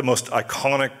 right? The most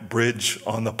iconic bridge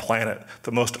on the planet,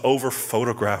 the most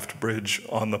over-photographed bridge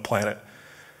on the planet.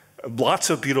 Lots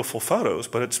of beautiful photos,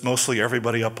 but it's mostly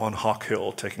everybody up on Hawk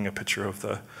Hill taking a picture of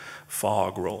the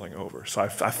fog rolling over. So I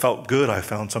felt good. I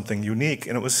found something unique,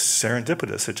 and it was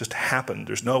serendipitous. It just happened.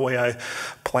 There's no way I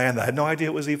planned that. I had no idea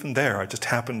it was even there. I just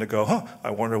happened to go,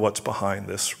 I wonder what's behind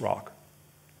this rock.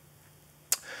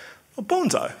 Well,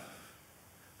 bonsai.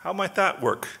 How might that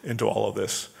work into all of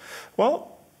this?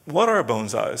 Well, what are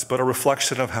bonsais but a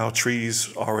reflection of how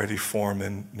trees already form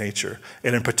in nature?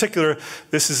 And in particular,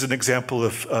 this is an example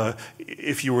of,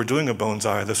 if you were doing a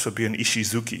bonsai, this would be an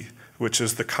ishizuki, which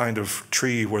is the kind of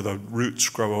tree where the roots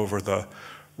grow over the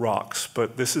rocks.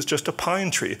 But this is just a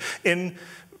pine tree. In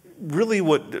really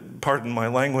what, pardon my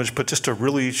language, but just a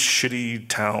really shitty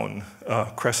town,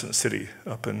 Crescent City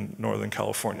up in Northern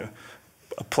California.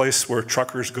 A place where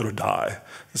truckers go to die,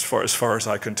 as far as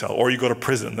I can tell. Or you go to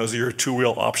prison. Those are your two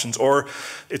real options. Or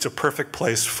it's a perfect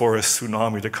place for a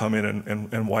tsunami to come in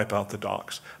and wipe out the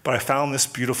docks. But I found this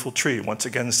beautiful tree. Once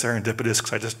again, serendipitous,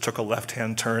 because I just took a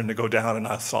left-hand turn to go down and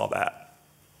I saw that.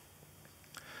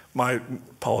 My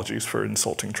apologies for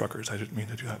insulting truckers. I didn't mean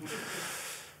to do that.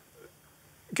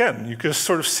 Again, you can just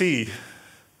sort of see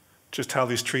just how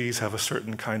these trees have a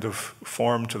certain kind of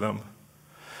form to them.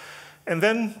 And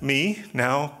then me,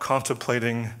 now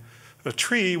contemplating a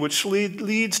tree which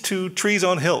leads to trees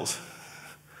on hills.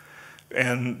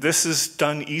 And this is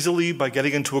done easily by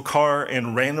getting into a car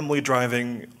and randomly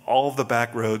driving all of the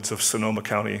back roads of Sonoma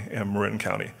County and Marin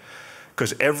County.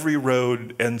 Because every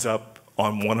road ends up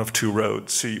on one of two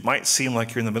roads. So it might seem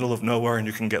like you're in the middle of nowhere and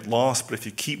you can get lost, but if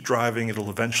you keep driving,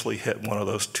 it'll eventually hit one of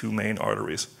those two main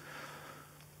arteries.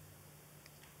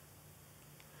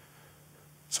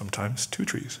 Sometimes two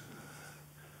trees.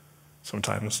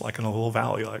 Sometimes like in a little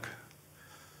valley, like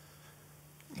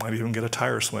might even get a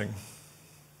tire swing.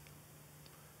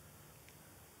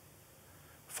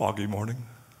 Foggy morning.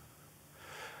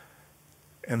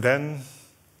 And then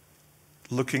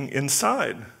looking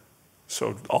inside.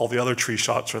 So all the other tree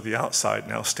shots are the outside,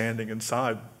 now standing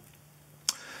inside.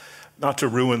 Not to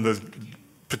ruin the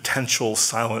potential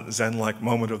silent Zen-like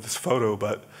moment of this photo,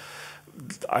 but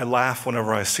I laugh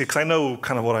whenever I see it, because I know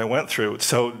kind of what I went through.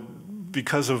 So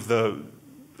because of the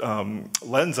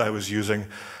lens I was using,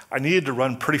 I needed to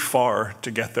run pretty far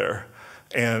to get there.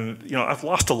 And you know, I've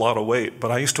lost a lot of weight, but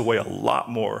I used to weigh a lot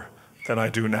more than I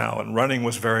do now. And running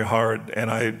was very hard. And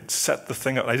I set the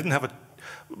thing up. I didn't have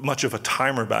much of a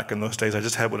timer back in those days. I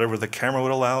just had whatever the camera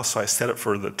would allow. So I set it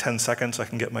for the 10 seconds I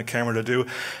can get my camera to do.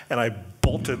 And I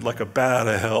bolted like a bat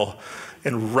out of hell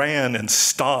and ran and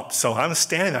stopped. So I'm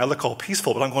standing there. I look all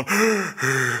peaceful, but I'm going.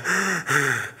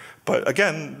 But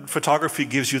again, photography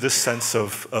gives you this sense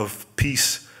of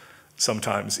peace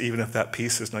sometimes, even if that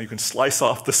peace is, now you can slice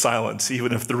off the silence,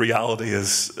 even if the reality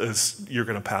is you're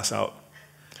going to pass out.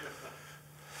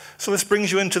 So this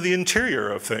brings you into the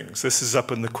interior of things. This is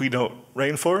up in the Quinault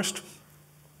rainforest.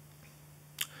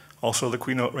 Also the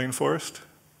Quinault rainforest.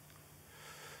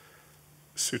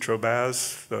 Sutro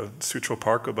Baths, the Sutro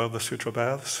Park above the Sutro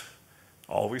Baths.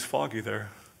 Always foggy there.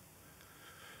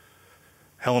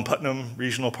 Helen Putnam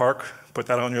Regional Park, put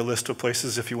that on your list of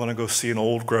places if you want to go see an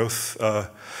old growth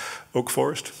oak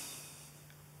forest.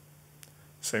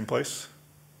 Same place.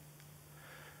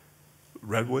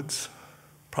 Redwoods,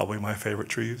 probably my favorite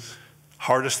trees.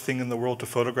 Hardest thing in the world to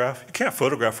photograph. You can't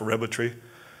photograph a redwood tree.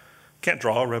 You can't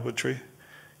draw a redwood tree.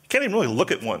 You can't even really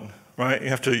look at one, right? You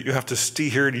have to stay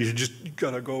here and you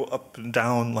gotta go up and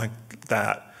down like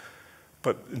that.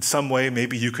 But in some way,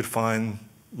 maybe you could find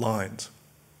lines.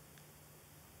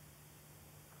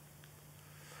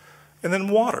 And then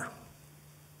water.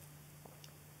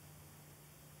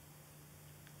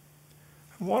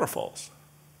 And waterfalls.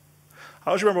 I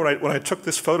always remember when I took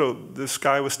this photo, this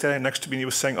guy was standing next to me and he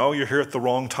was saying, "Oh, you're here at the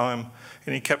wrong time."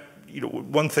 And he kept, you know,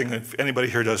 one thing, if anybody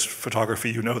here does photography,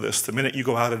 you know this, the minute you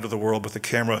go out into the world with the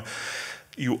camera,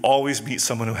 you always meet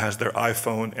someone who has their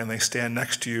iPhone and they stand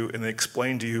next to you and they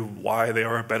explain to you why they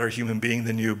are a better human being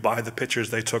than you by the pictures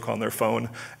they took on their phone.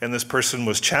 And this person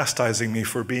was chastising me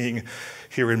for being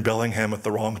here in Bellingham at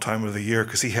the wrong time of the year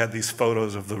because he had these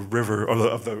photos of the river, or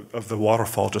of the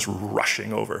waterfall just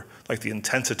rushing over, like the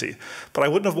intensity. But I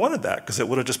wouldn't have wanted that because it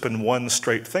would have just been one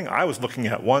straight thing. I was looking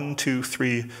at 1, 2,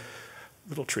 3,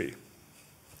 little tree.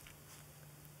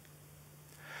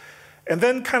 And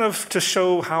then kind of to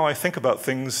show how I think about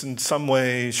things in some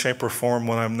way, shape, or form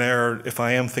when I'm there, if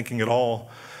I am thinking at all.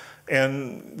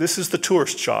 And this is the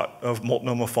tourist shot of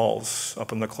Multnomah Falls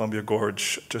up in the Columbia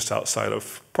Gorge just outside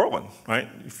of Portland, right?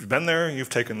 If you've been there, you've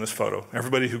taken this photo.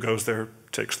 Everybody who goes there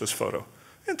takes this photo.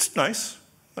 It's nice.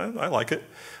 I like it.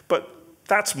 But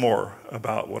that's more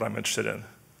about what I'm interested in.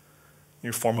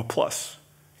 You form a plus.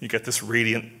 You get this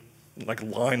radiant like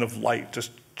line of light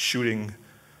just shooting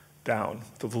down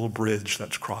the little bridge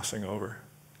that's crossing over.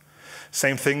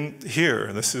 Same thing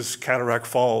here. This is Cataract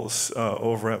Falls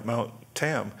over at Mount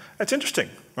Tam. That's interesting,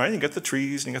 right? You get the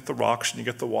trees, and you get the rocks, and you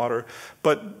get the water.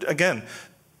 But again,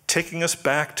 taking us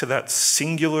back to that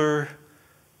singular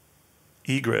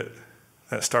egret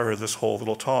that started this whole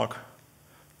little talk,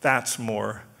 that's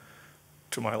more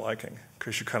to my liking,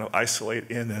 because you kind of isolate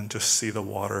in and just see the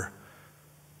water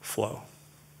flow.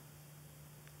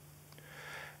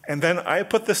 And then I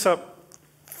put this up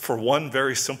for one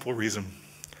very simple reason.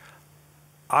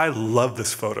 I love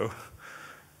this photo,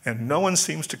 and no one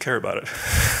seems to care about it,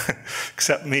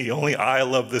 except me. Only I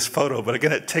love this photo. But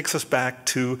again, it takes us back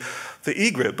to the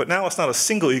egret, but now it's not a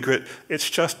single egret, it's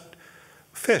just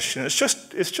fish, and it's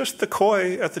just the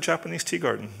koi at the Japanese tea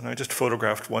garden. And I just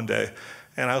photographed one day,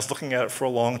 and I was looking at it for a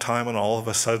long time, and all of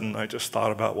a sudden I just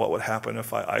thought about what would happen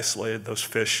if I isolated those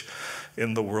fish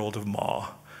in the world of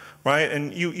Ma, right?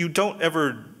 And you don't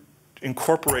ever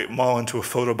incorporate Ma into a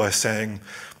photo by saying,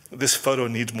 this photo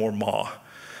needs more Ma.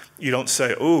 You don't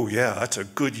say, oh yeah, that's a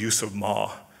good use of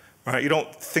Ma, right? You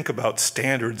don't think about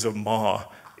standards of Ma.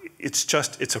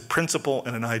 It's a principle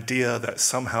and an idea that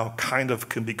somehow kind of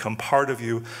can become part of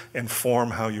you and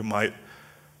form how you might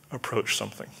approach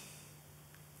something.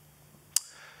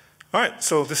 All right,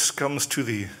 so this comes to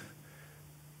the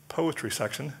poetry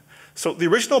section. So the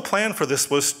original plan for this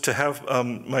was to have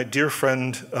my dear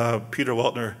friend Peter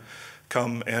Weltner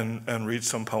come and read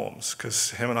some poems,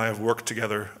 because him and I have worked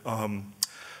together on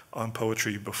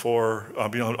poetry before,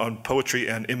 on poetry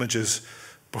and images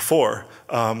before.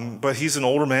 But he's an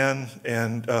older man,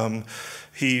 and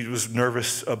he was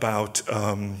nervous about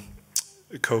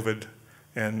COVID,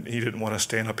 and he didn't want to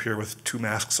stand up here with 2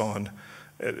 masks on.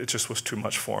 It just was too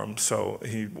much for him, so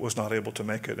he was not able to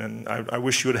make it. And I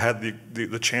wish you had had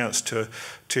the chance to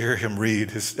hear him read.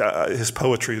 His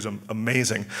poetry is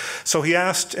amazing. So he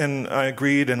asked, and I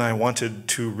agreed, and I wanted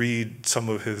to read some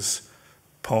of his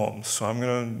poems. So I'm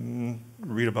going to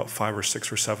read about 5 or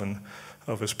 6 or 7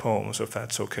 of his poems, if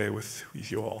that's okay with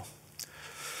you all.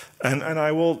 And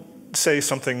I will say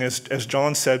something, as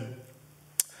John said,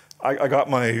 I got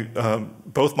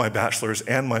both my bachelor's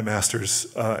and my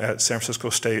master's at San Francisco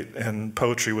State, and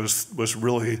poetry was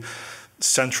really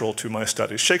central to my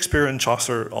studies. Shakespeare and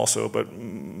Chaucer also, but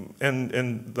in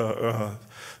the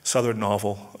Southern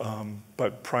novel,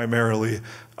 but primarily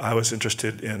I was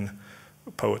interested in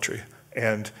poetry.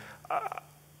 And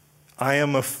I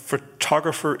am a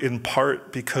photographer in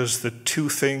part because the 2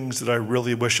 things that I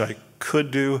really wish I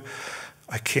could do,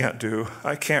 I can't do.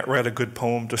 I can't write a good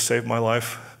poem to save my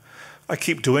life. I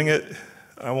keep doing it.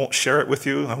 I won't share it with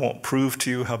you. I won't prove to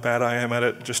you how bad I am at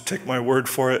it. Just take my word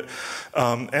for it.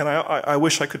 And I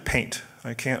wish I could paint.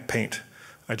 I can't paint.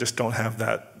 I just don't have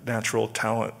that natural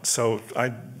talent. So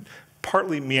I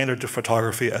partly meandered to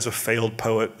photography as a failed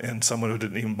poet and someone who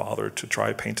didn't even bother to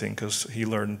try painting because he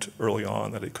learned early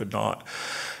on that he could not.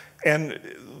 And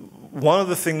one of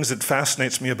the things that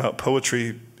fascinates me about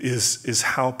poetry is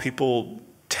how people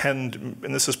tend,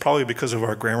 and this is probably because of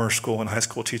our grammar school and high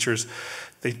school teachers,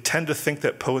 they tend to think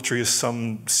that poetry is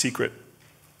some secret.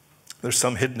 There's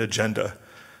some hidden agenda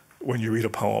when you read a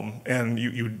poem. And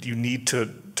you need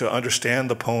to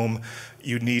understand the poem,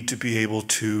 you need to be able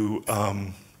to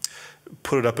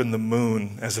put it up in the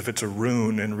moon as if it's a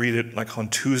rune and read it like on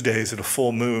Tuesdays at a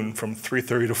full moon from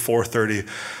 3:30 to 4:30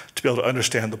 to be able to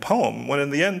understand the poem. When in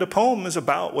the end, a poem is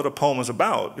about what a poem is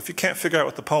about. If you can't figure out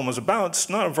what the poem is about, it's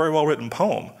not a very well-written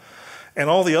poem. And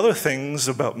all the other things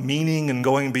about meaning and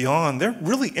going beyond, they're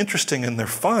really interesting and they're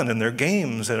fun and they're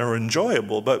games that are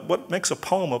enjoyable. But what makes a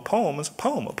poem is a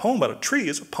poem. A poem about a tree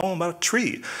is a poem about a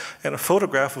tree. And a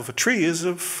photograph of a tree is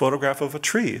a photograph of a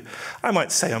tree. I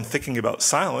might say I'm thinking about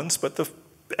silence, but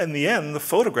in the end, the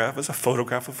photograph is a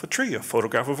photograph of a tree, a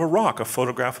photograph of a rock, a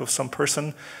photograph of some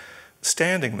person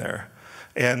standing there.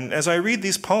 And as I read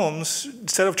these poems,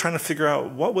 instead of trying to figure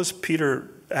out what was Peter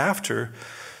after,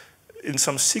 in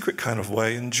some secret kind of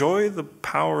way, enjoy the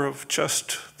power of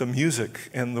just the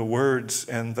music and the words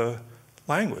and the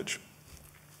language.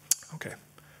 Okay,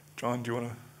 John, do you want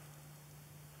to?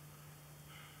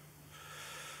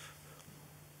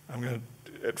 I'm going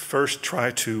to at first try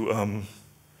to,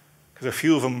 because a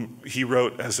few of them he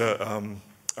wrote as a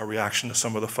reaction to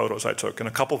some of the photos I took, and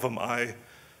a couple of them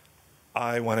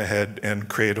I went ahead and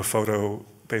created a photo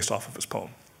based off of his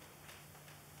poem.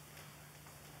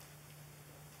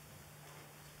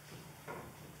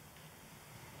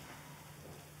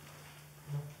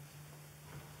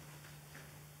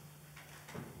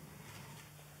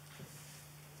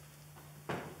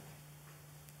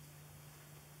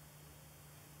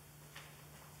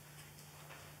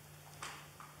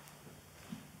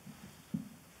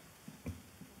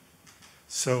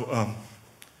 So,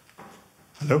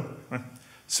 hello?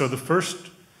 So the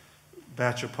first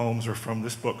batch of poems are from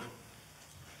this book,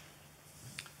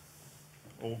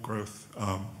 Old Growth,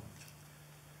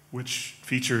 which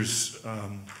features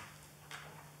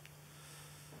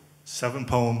 7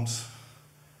 poems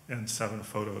and 7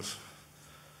 photos.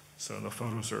 So the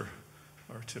photos are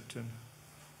tipped in.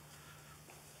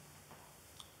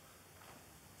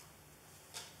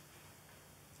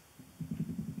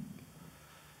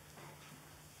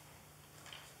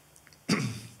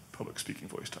 Public speaking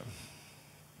voice time.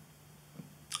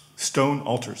 Stone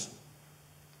altars.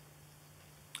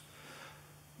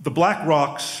 The black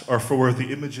rocks are for where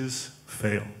the images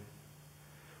fail,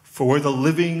 for where the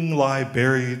living lie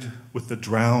buried with the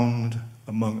drowned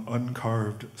among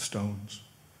uncarved stones.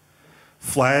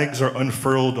 Flags are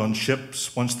unfurled on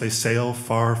ships once they sail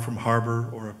far from harbor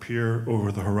or appear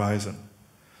over the horizon.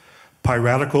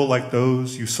 Piratical like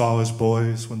those you saw as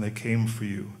boys when they came for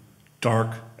you,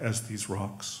 dark as these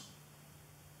rocks.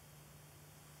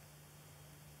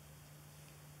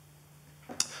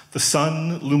 The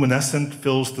sun, luminescent,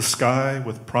 fills the sky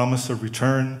with promise of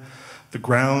return, the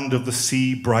ground of the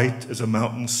sea bright as a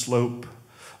mountain slope,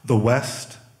 the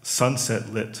west,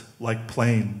 sunset lit like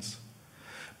plains.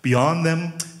 Beyond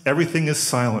them, everything is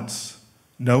silence,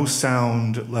 no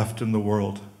sound left in the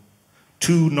world.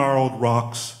 Two gnarled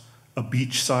rocks, a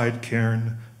beachside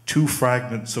cairn, two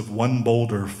fragments of one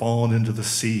boulder fallen into the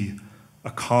sea,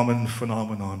 a common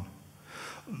phenomenon.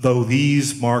 Though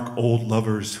these mark old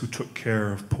lovers who took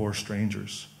care of poor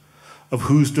strangers, of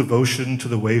whose devotion to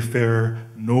the wayfarer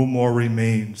no more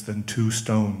remains than two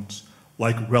stones,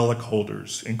 like relic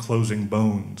holders enclosing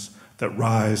bones that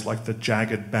rise like the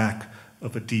jagged back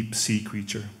of a deep sea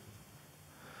creature.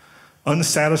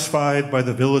 Unsatisfied by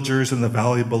the villagers in the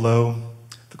valley below,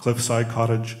 the cliffside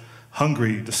cottage,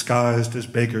 hungry, disguised as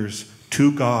beggars,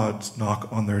 two gods knock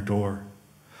on their door.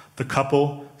 The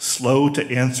couple, slow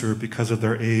to answer because of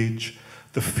their age,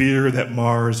 the fear that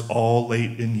mars all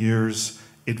late in years,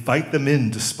 invite them in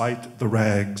despite the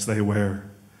rags they wear.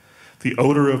 The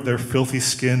odor of their filthy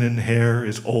skin and hair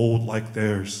is old like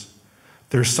theirs.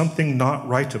 There's something not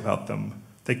right about them.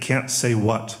 They can't say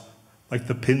what, like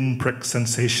the pinprick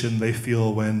sensation they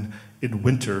feel when, in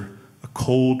winter, a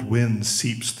cold wind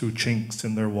seeps through chinks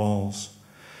in their walls.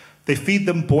 They feed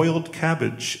them boiled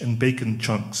cabbage and bacon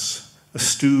chunks, a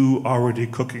stew already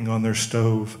cooking on their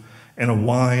stove, and a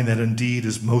wine that indeed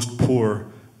is most poor,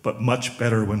 but much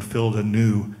better when filled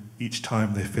anew each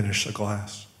time they finish a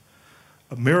glass.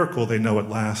 A miracle they know at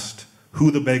last, who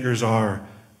the beggars are,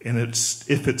 and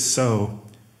if it's so,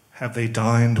 have they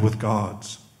dined with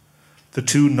gods? The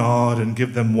two nod and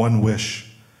give them one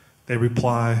wish. They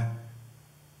reply,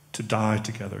 to die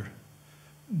together,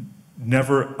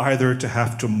 never either to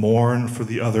have to mourn for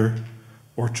the other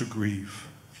or to grieve.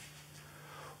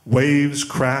 Waves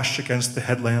crash against the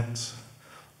headlands.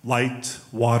 Light,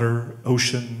 water,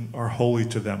 ocean are holy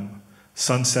to them.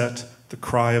 Sunset, the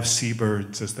cry of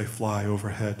seabirds as they fly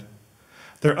overhead.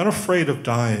 They're unafraid of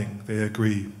dying, they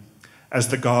agree, as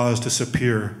the gauze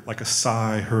disappear like a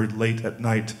sigh heard late at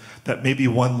night that maybe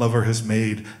one lover has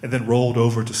made and then rolled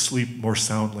over to sleep more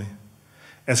soundly.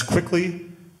 As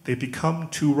quickly, they become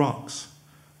two rocks,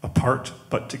 apart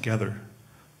but together.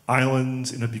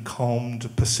 Islands in a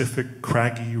becalmed Pacific,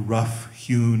 craggy,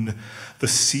 rough-hewn, the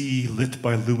sea lit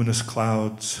by luminous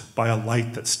clouds, by a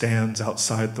light that stands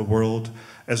outside the world,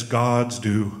 as gods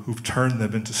do who've turned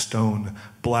them into stone,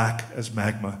 black as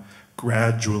magma,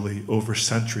 gradually over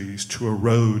centuries to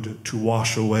erode, to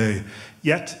wash away.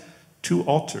 Yet, two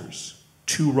altars,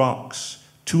 two rocks,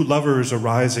 two lovers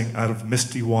arising out of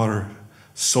misty water,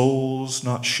 souls,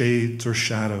 not shades or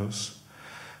shadows.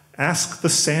 Ask the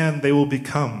sand they will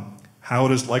become, how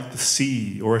it is like the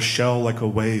sea or a shell like a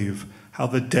wave, how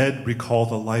the dead recall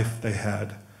the life they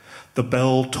had. The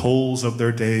bell tolls of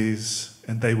their days,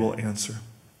 and they will answer.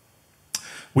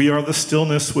 We are the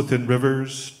stillness within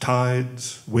rivers,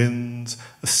 tides, winds,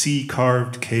 a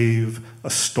sea-carved cave, a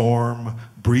storm,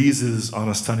 breezes on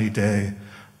a sunny day,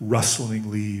 rustling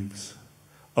leaves.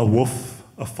 A wolf,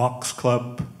 a fox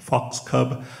cub,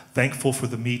 thankful for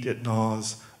the meat it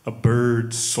gnaws, a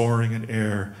bird soaring in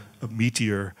air, a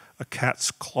meteor, a cat's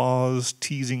claws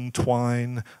teasing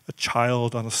twine, a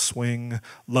child on a swing,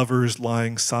 lovers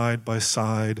lying side by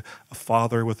side, a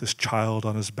father with his child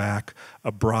on his back,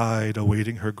 a bride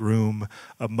awaiting her groom,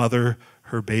 a mother,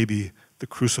 her baby, the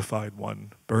crucified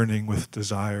one, burning with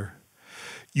desire.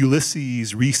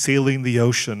 Ulysses resailing the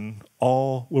ocean,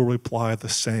 all will reply the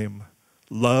same.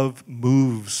 Love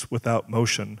moves without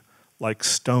motion, like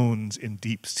stones in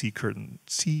deep sea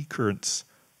currents,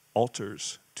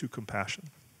 altars to compassion.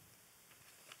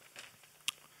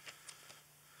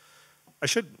 I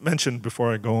should mention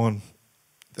before I go on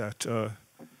that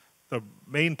the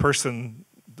main person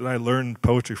that I learned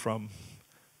poetry from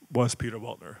was Peter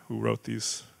Weltner, who wrote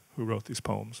these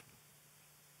poems.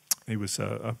 He was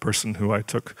a person who I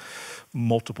took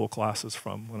multiple classes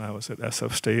from when I was at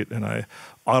SF State, and I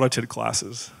audited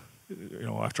classes.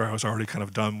 After I was already kind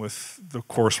of done with the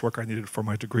coursework I needed for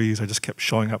my degrees, I just kept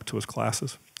showing up to his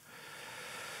classes.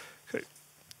 Okay,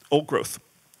 old growth.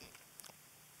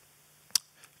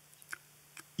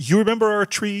 You remember our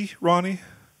tree, Ronnie?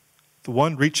 The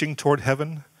one reaching toward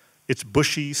heaven? Its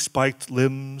bushy, spiked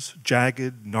limbs,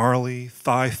 jagged, gnarly,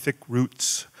 thigh-thick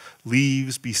roots,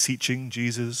 leaves beseeching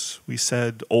Jesus, we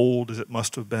said, old as it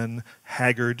must have been,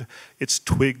 haggard, its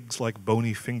twigs like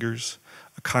bony fingers,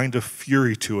 a kind of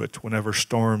fury to it whenever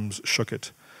storms shook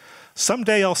it.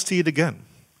 Someday I'll see it again.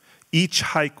 Each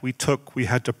hike we took, we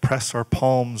had to press our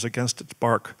palms against its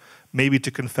bark, maybe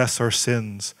to confess our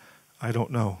sins. I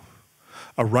don't know.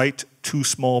 A rite two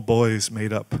small boys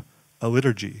made up, a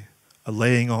liturgy, a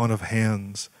laying on of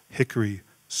hands, hickory,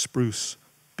 spruce,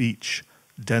 beech,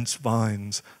 dense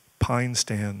vines, pine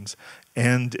stands,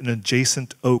 and an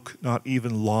adjacent oak not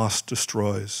even lost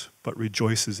destroys, but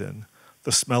rejoices in.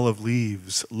 The smell of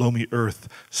leaves, loamy earth,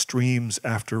 streams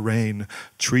after rain,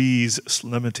 trees'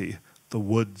 solemnity, the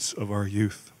woods of our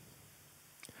youth.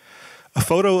 A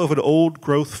photo of an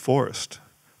old-growth forest,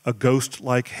 a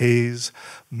ghost-like haze,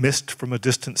 mist from a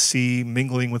distant sea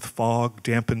mingling with fog,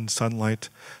 dampened sunlight,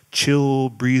 chill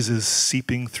breezes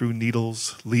seeping through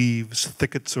needles, leaves,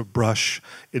 thickets of brush,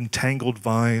 entangled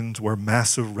vines where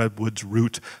massive redwoods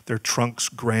root, their trunks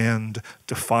grand,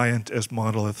 defiant as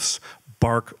monoliths,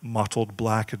 bark mottled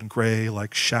black and gray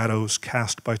like shadows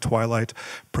cast by twilight,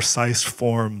 precise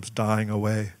forms dying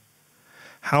away.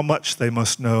 How much they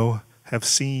must know, have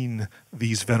seen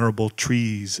these venerable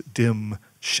trees, dim,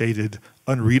 shaded,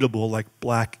 unreadable like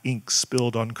black ink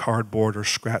spilled on cardboard or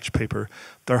scratch paper,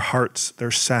 their hearts,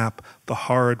 their sap, the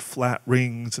hard, flat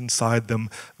rings inside them,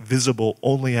 visible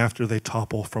only after they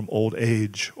topple from old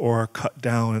age or are cut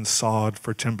down and sawed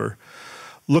for timber.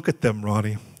 Look at them,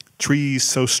 Ronnie. Trees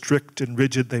so strict and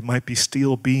rigid they might be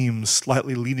steel beams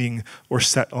slightly leaning or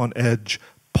set on edge,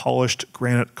 polished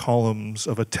granite columns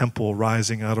of a temple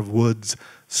rising out of woods,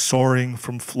 soaring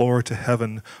from floor to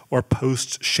heaven, or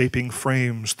posts shaping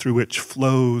frames through which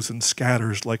flows and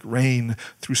scatters like rain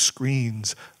through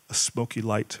screens, a smoky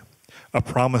light, a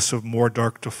promise of more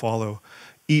dark to follow.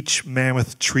 Each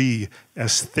mammoth tree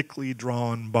as thickly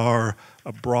drawn bar,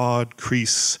 a broad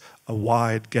crease, a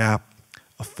wide gap,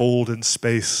 a fold in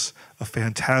space, a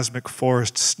phantasmic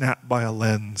forest snapped by a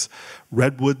lens,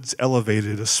 redwoods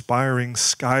elevated, aspiring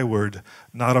skyward,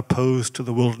 not opposed to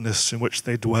the wilderness in which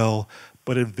they dwell,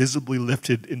 but invisibly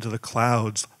lifted into the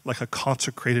clouds like a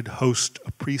consecrated host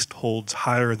a priest holds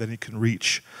higher than he can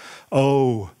reach.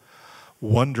 Oh,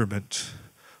 wonderment!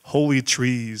 Holy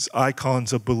trees,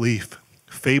 icons of belief,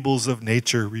 fables of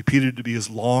nature reputed to be as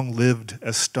long-lived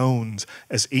as stones,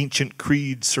 as ancient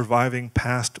creeds surviving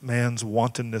past man's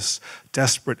wantonness,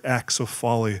 desperate acts of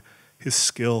folly, his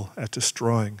skill at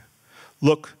destroying.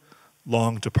 Look,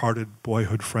 long-departed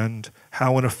boyhood friend,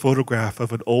 how in a photograph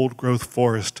of an old-growth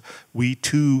forest, we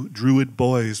two druid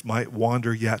boys might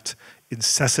wander yet,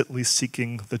 incessantly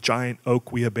seeking the giant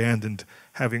oak we abandoned,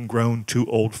 having grown too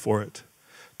old for it.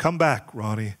 Come back,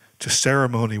 Ronnie, to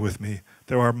ceremony with me.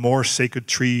 There are more sacred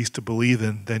trees to believe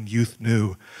in than youth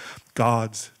knew,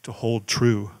 gods to hold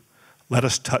true. Let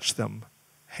us touch them,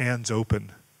 hands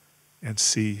open, and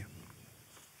see.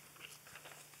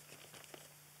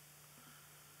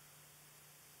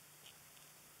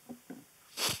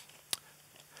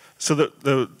 So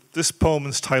this poem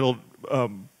is titled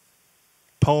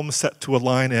Poem Set to a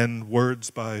Line and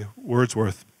Words by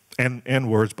Wordsworth, and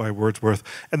Words by Wordsworth.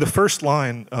 And the first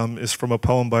line is from a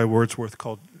poem by Wordsworth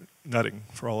called Nutting,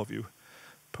 for all of you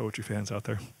poetry fans out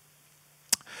there.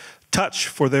 Touch,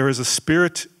 for there is a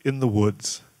spirit in the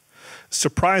woods.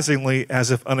 Surprisingly, as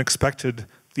if unexpected,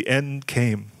 the end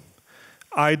came.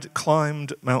 I'd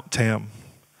climbed Mount Tam.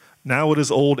 Now it is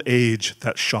old age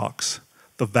that shocks.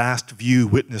 The vast view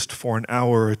witnessed for an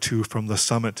hour or two from the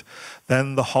summit.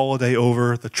 Then the holiday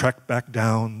over, the trek back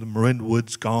down, the Marin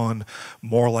woods gone,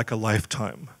 more like a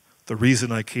lifetime. The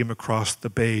reason I came across the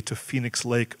bay to Phoenix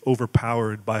Lake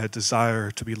overpowered by a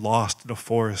desire to be lost in a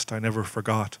forest I never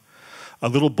forgot. A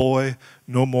little boy,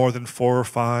 no more than 4 or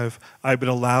 5, I'd been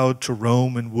allowed to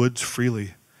roam in woods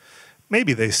freely.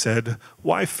 Maybe, they said,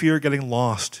 why fear getting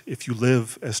lost if you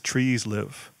live as trees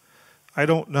live? I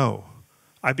don't know.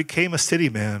 I became a city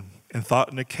man and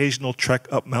thought an occasional trek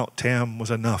up Mount Tam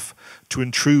was enough to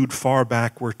intrude far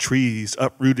back where trees,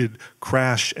 uprooted,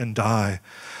 crash and die.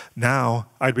 Now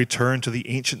I'd return to the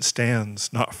ancient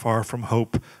stands, not far from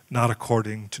hope, not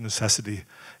according to necessity,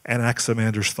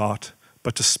 Anaximander's thought,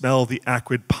 but to smell the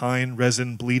acrid pine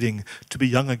resin bleeding, to be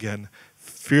young again,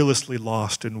 fearlessly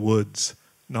lost in woods,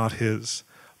 not his.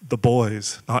 The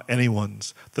boys, not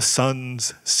anyone's. The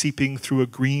suns seeping through a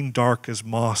green dark as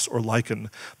moss or lichen,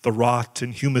 the rot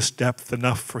in humus depth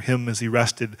enough for him as he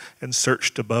rested and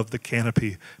searched above the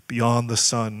canopy, beyond the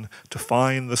sun, to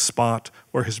find the spot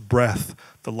where his breath,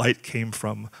 the light came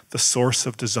from, the source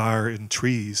of desire in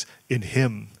trees, in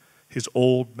him, his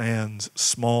old man's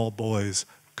small boy's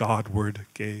Godward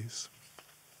gaze.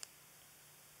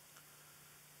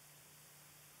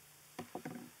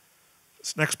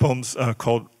 This next poem's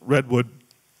called Redwood,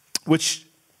 which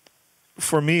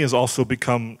for me has also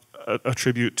become a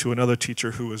tribute to another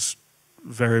teacher who was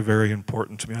very, very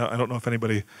important to me. I don't know if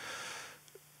anybody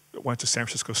went to San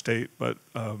Francisco State, but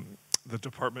the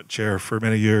department chair for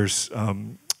many years,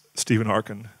 Stephen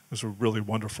Arkin, was a really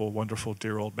wonderful, wonderful,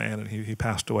 dear old man, and he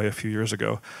passed away a few years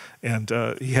ago. And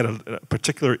he had a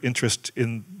particular interest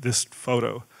in this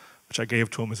photo, which I gave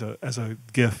to him as a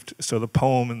gift. So the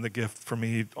poem and the gift for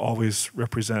me always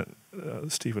represent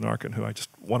Stephen Arkin, who I just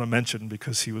want to mention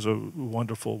because he was a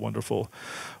wonderful, wonderful,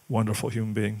 wonderful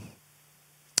human being.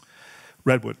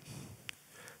 Redwood.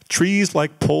 Trees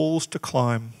like poles to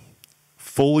climb,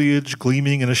 foliage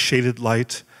gleaming in a shaded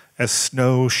light as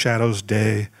snow shadows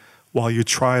day while you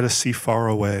try to see far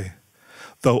away,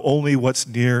 though only what's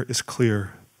near is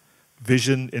clear,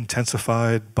 vision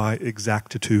intensified by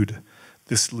exactitude.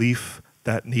 This leaf,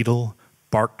 that needle,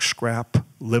 bark scrap,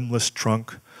 limbless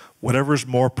trunk, whatever's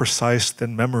more precise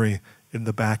than memory in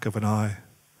the back of an eye.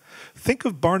 Think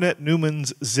of Barnett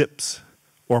Newman's zips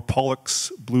or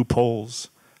Pollock's blue poles,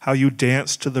 how you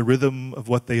dance to the rhythm of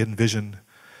what they envision.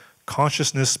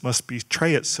 Consciousness must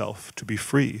betray itself to be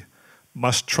free,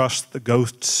 must trust the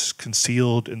ghosts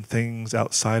concealed in things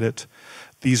outside it,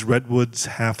 these redwoods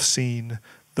half seen,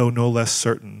 though no less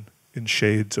certain, in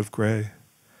shades of gray.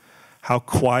 How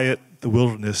quiet the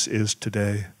wilderness is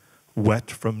today, wet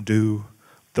from dew,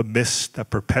 the mist that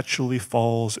perpetually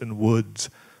falls in woods,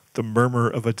 the murmur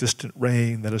of a distant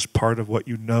rain that is part of what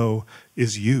you know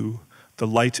is you, the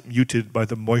light muted by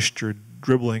the moisture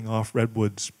dribbling off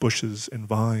redwoods, bushes, and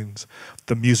vines,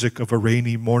 the music of a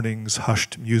rainy morning's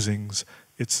hushed musings,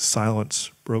 its silence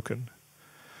broken.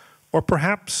 Or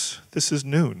perhaps this is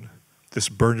noon, this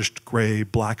burnished gray,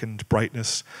 blackened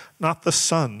brightness, not the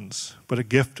sun's, but a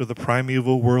gift of the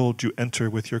primeval world you enter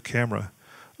with your camera,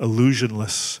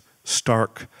 illusionless,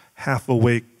 stark,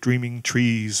 half-awake, dreaming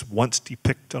trees once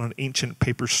depicted on an ancient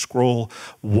paper scroll,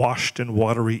 washed in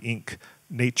watery ink,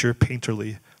 nature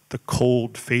painterly, the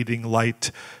cold, fading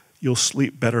light, you'll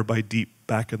sleep better by deep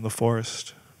back in the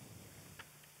forest.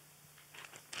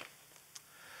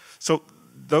 So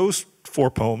those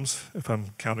 4 poems, if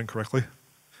I'm counting correctly,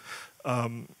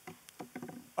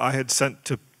 I had sent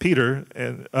to Peter,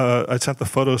 and I sent the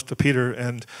photos to Peter,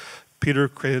 and Peter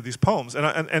created these poems.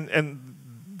 And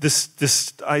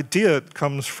this idea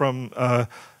comes from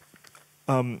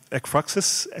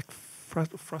Ekphrasis.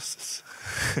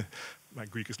 My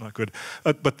Greek is not good,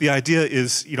 but the idea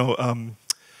is,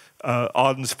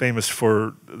 Auden's famous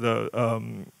for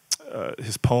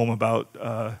his poem about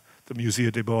the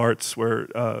Musée des Beaux-Arts, where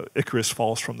Icarus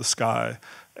falls from the sky,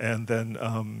 and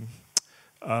then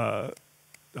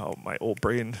my old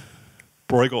brain,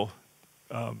 Bruegel,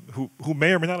 who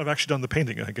may or may not have actually done the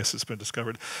painting, I guess it's been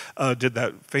discovered, did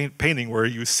that painting where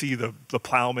you see the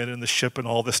plowman and the ship and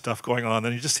all this stuff going on,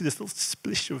 and you just see this little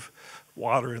splish of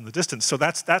water in the distance. So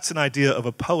that's an idea of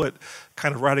a poet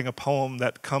kind of writing a poem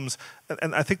that comes,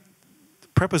 and I think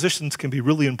prepositions can be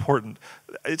really important.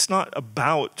 It's not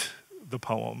about the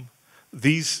poem.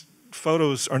 These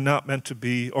photos are not meant to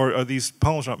be, or these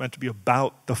poems are not meant to be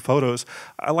about the photos.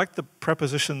 I like the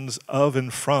prepositions of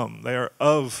and from. They are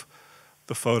of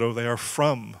the photo, they are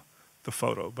from the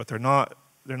photo, but they're not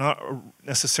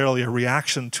necessarily a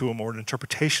reaction to them or an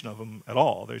interpretation of them at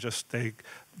all. They're just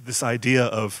this idea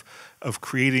of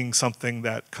creating something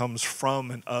that comes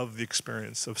from and of the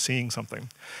experience of seeing something.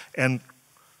 And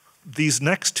these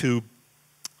next 2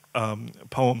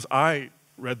 poems, I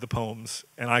read the poems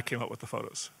and I came up with the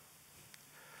photos.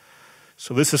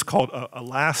 So this is called A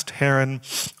Last Heron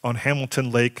on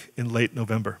Hamilton Lake in late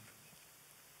November.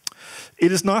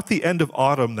 It is not the end of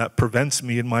autumn that prevents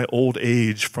me in my old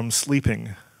age from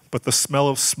sleeping, but the smell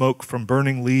of smoke from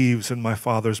burning leaves in my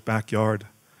father's backyard.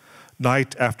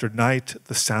 Night after night,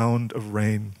 the sound of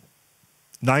rain.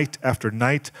 Night after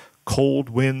night, cold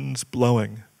winds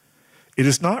blowing. It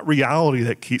is not reality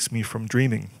that keeps me from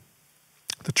dreaming,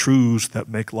 the truths that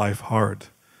make life hard.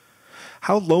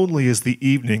 How lonely is the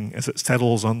evening as it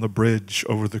settles on the bridge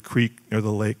over the creek near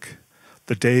the lake.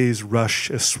 The days rush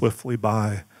as swiftly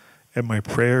by, and my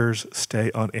prayers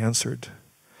stay unanswered.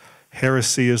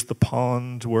 Heresy is the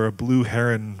pond where a blue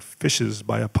heron fishes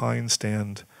by a pine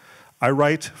stand. I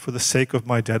write for the sake of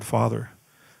my dead father,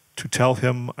 to tell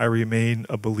him I remain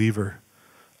a believer,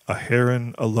 a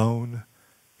heron alone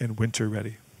and winter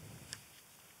ready.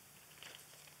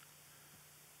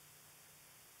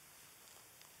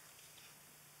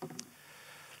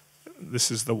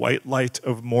 This is the white light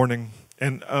of morning.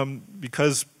 And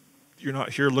because you're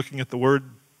not here looking at the word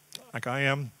like I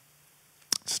am,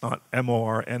 it's not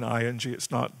M-O-R-N-I-N-G.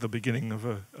 It's not the beginning of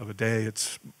a day.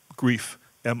 It's grief,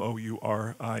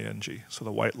 M-O-U-R-I-N-G. So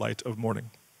the white light of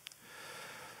morning.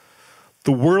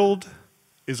 The world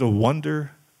is a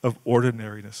wonder of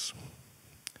ordinariness.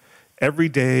 Every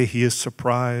day he is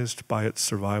surprised by its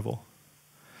survival.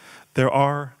 There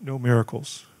are no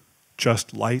miracles,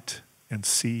 just light and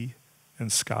sea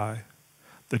and sky,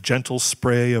 the gentle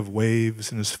spray of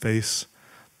waves in his face,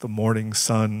 the morning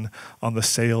sun on the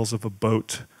sails of a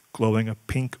boat glowing a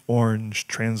pink-orange,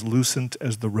 translucent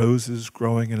as the roses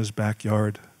growing in his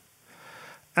backyard.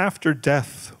 After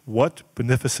death, what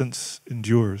beneficence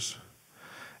endures?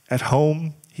 At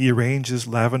home, he arranges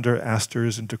lavender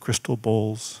asters into crystal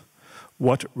bowls.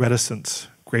 What reticence,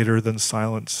 greater than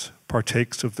silence,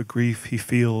 partakes of the grief he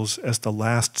feels as the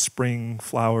last spring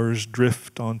flowers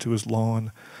drift onto his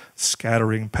lawn,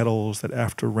 scattering petals that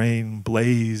after rain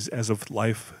blaze as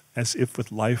if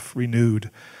with life renewed,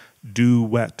 dew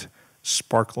wet,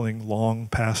 sparkling long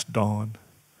past dawn.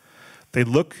 They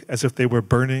look as if they were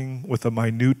burning with a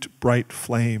minute bright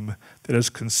flame that is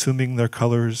consuming their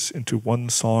colors into one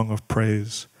song of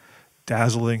praise,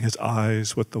 dazzling his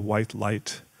eyes with the white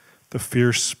light, the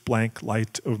fierce blank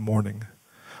light of morning,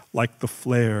 like the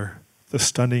flare, the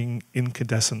stunning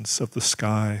incandescence of the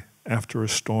sky after a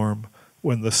storm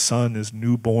when the sun is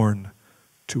newborn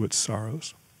to its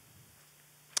sorrows.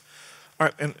 All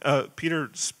right, and Peter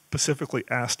specifically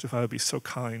asked if I would be so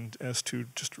kind as to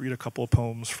just read a couple of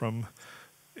poems from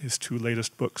his two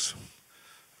latest books.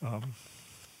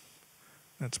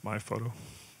 That's my photo.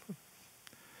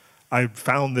 I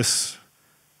found this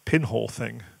pinhole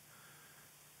thing.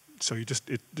 So it just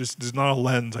there's not a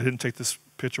lens. I didn't take this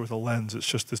picture with a lens. It's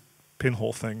just this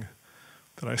pinhole thing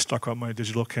that I stuck on my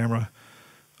digital camera.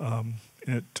 And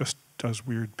it just does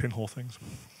weird pinhole things.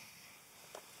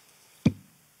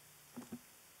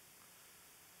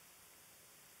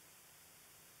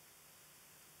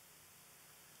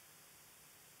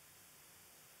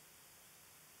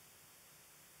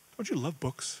 Don't you love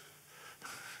books?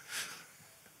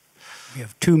 We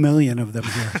have 2 million of them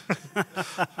here.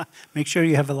 Make sure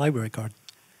you have a library card.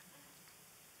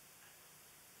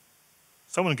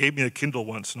 Someone gave me a Kindle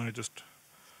once, and I just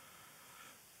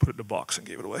put it in a box and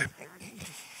gave it away.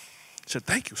 Said,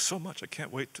 "Thank you so much. I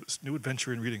can't wait to this new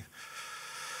adventure in reading."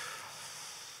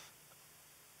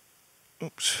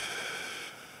 Oops.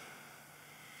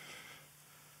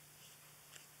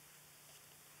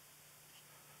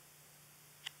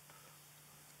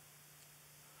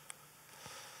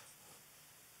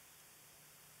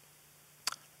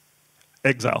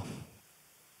 Exile.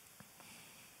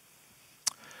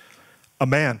 A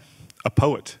man, a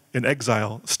poet, in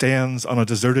exile, stands on a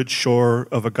deserted shore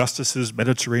of Augustus's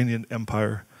Mediterranean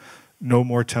empire. No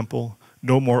more temple,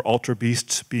 no more altar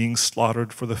beasts being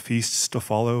slaughtered for the feasts to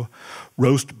follow.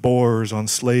 Roast boars on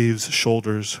slaves'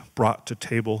 shoulders brought to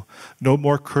table. No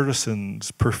more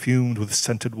courtesans perfumed with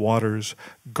scented waters,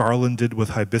 garlanded with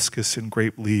hibiscus and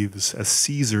grape leaves, as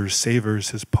Caesar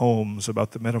savors his poems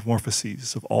about the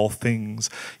metamorphoses of all things,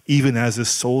 even as his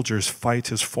soldiers fight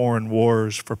his foreign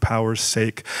wars for power's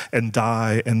sake, and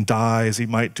die as he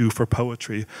might do for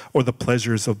poetry, or the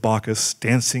pleasures of Bacchus,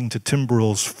 dancing to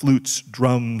timbrels, flutes,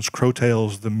 drums, crotales,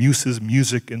 the muses'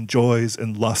 music and joys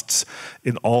and lusts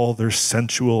in all their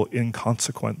sensual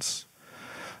inconsequence.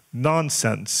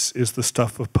 Nonsense is the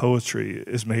stuff of poetry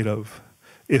is made of,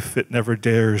 if it never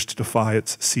dares to defy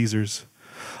its Caesars.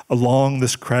 Along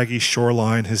this craggy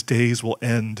shoreline his days will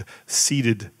end,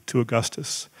 ceded to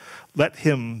Augustus. Let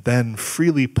him then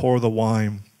freely pour the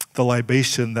wine, the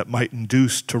libation that might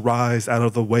induce to rise out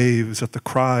of the waves at the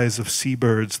cries of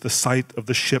seabirds, the sight of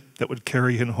the ship that would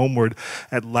carry him homeward,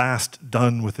 at last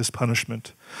done with his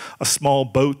punishment. A small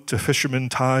boat a fisherman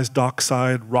ties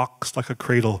dockside rocks like a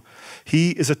cradle.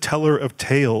 He is a teller of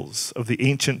tales, of the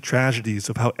ancient tragedies,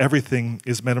 of how everything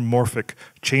is metamorphic,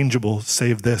 changeable,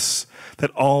 save this,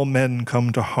 that all men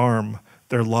come to harm,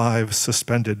 their lives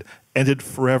suspended, ended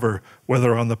forever,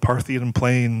 whether on the Parthian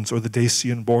plains or the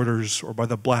Dacian borders or by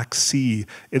the Black Sea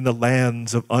in the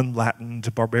lands of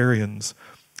unlatined barbarians.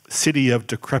 City of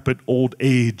decrepit old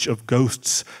age, of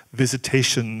ghosts,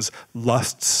 visitations,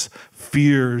 lusts,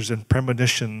 fears and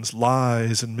premonitions,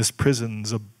 lies and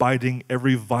misprisons, abiding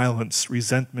every violence,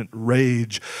 resentment,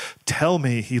 rage. Tell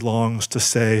me, he longs to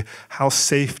say, how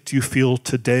safe do you feel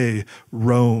today,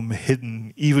 Rome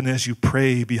hidden, even as you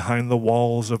pray behind the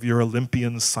walls of your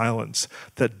Olympian silence,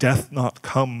 that death not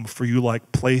come for you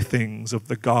like playthings of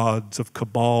the gods, of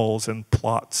cabals and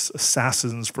plots,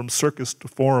 assassins from circus to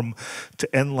forum,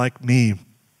 to end like me,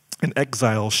 in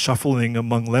exile shuffling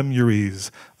among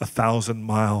Lemuries 1,000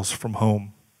 miles from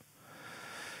home.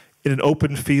 In an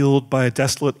open field by a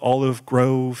desolate olive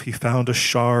grove, he found a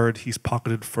shard he's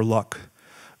pocketed for luck.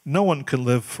 No one can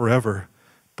live forever,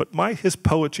 but might his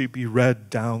poetry be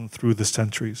read down through the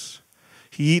centuries?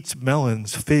 He eats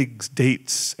melons, figs,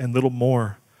 dates, and little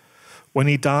more. When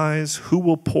he dies, who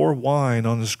will pour wine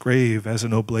on his grave as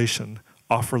an oblation,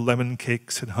 offer lemon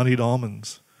cakes and honeyed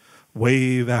almonds?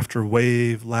 Wave after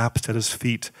wave lapsed at his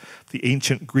feet. The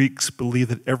ancient Greeks believed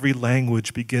that every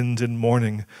language begins in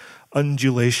mourning.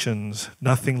 Undulations,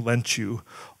 nothing lent you,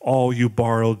 all you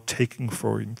borrowed taking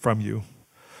from you.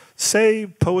 Say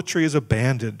poetry is a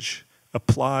bandage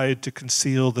applied to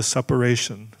conceal the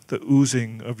suppuration, the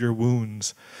oozing of your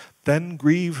wounds. Then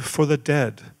grieve for the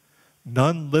dead.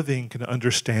 None living can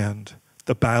understand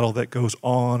the battle that goes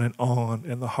on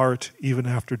in the heart even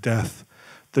after death.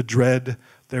 The dread,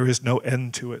 there is no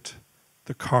end to it,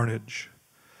 the carnage.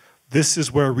 This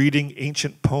is where reading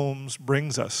ancient poems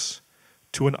brings us,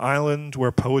 to an island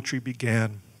where poetry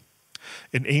began.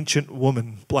 An ancient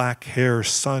woman, black hair,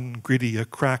 sun gritty, a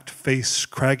cracked face,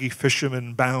 craggy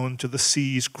fisherman bound to the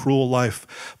sea's cruel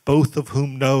life, both of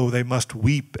whom know they must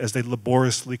weep as they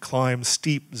laboriously climb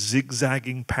steep,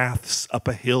 zigzagging paths up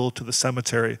a hill to the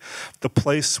cemetery, the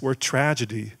place where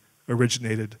tragedy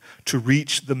originated, to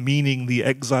reach the meaning the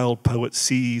exiled poet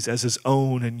sees as his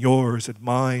own and yours and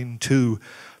mine too.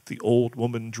 The old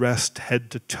woman dressed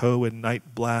head to toe in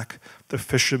night black, the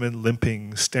fisherman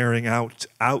limping, staring out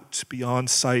beyond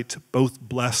sight, both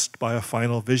blessed by a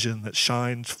final vision that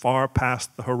shines far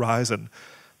past the horizon,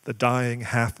 the dying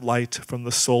half-light from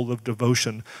the soul of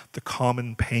devotion, the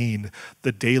common pain,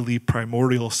 the daily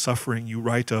primordial suffering you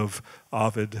write of,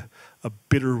 Ovid, a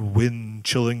bitter wind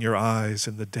chilling your eyes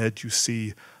and the dead you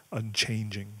see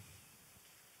unchanging.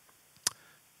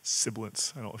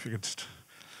 Sibilants. I don't know if you can just...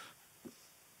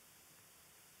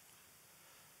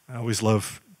 I always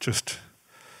love just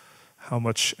how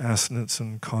much assonance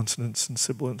and consonance and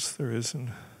sibilance there is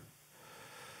in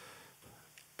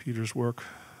Peter's work.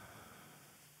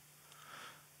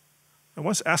 I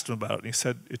once asked him about it, and he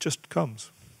said, it just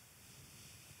comes.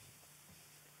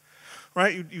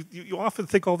 Right? You often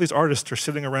think all these artists are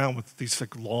sitting around with these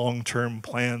like long-term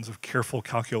plans of careful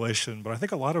calculation, but I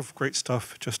think a lot of great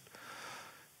stuff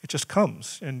it just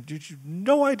comes, and you have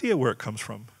no idea where it comes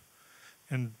from.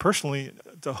 And personally,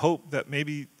 the hope that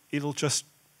maybe it'll just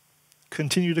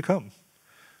continue to come,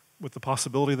 with the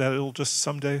possibility that it'll just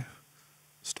someday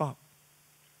stop.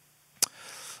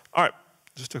 All right,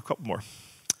 just a couple more.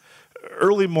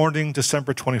 Early morning,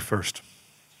 December 21st.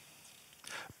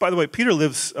 By the way, Peter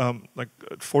lives like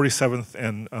at 47th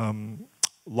and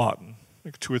Lawton,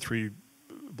 like 2 or 3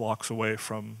 blocks away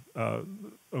from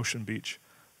Ocean Beach.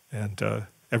 And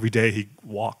every day he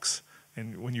walks.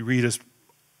 And when you read his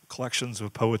collections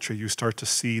of poetry, you start to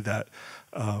see that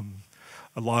a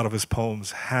lot of his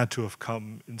poems had to have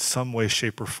come in some way,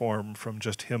 shape, or form from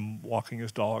just him walking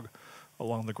his dog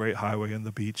along the great highway and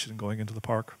the beach and going into the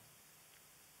park,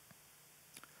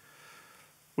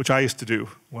 which I used to do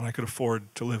when I could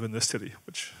afford to live in this city,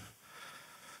 which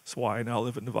is why I now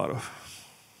live in Nevada.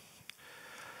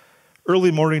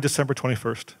 Early morning, December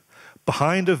 21st.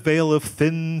 Behind a veil of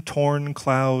thin, torn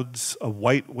clouds, a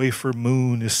white wafer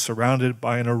moon is surrounded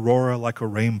by an aurora like a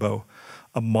rainbow,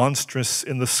 a monstrous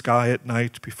in the sky at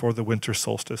night before the winter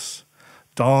solstice.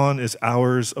 Dawn is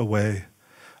hours away.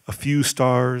 A few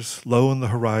stars, low in the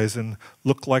horizon,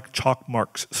 look like chalk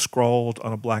marks scrawled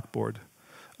on a blackboard.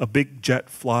 A big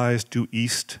jet flies due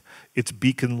east, its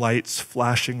beacon lights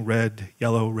flashing red,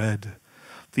 yellow, red.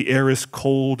 The air is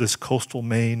cold as coastal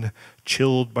Maine,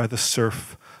 chilled by the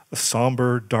surf, a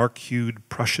somber, dark-hued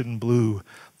Prussian blue,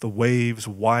 the waves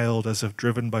wild as if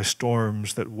driven by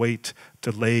storms that wait,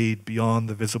 delayed beyond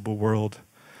the visible world.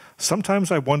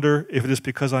 Sometimes I wonder if it is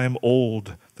because I am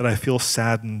old that I feel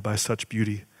saddened by such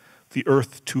beauty, the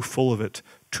earth too full of it,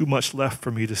 too much left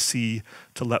for me to see,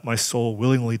 to let my soul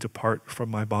willingly depart from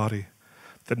my body.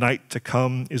 The night to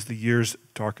come is the year's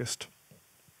darkest.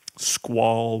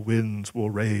 Squall winds will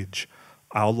rage.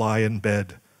 I'll lie in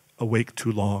bed, awake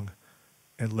too long,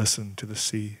 and listen to the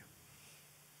sea.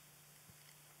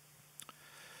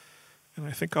 And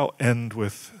I think I'll end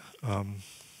with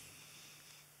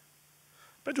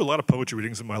been to a lot of poetry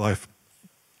readings in my life.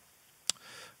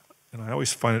 And I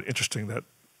always find it interesting that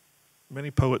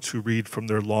many poets who read from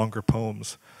their longer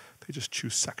poems, they just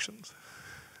choose sections.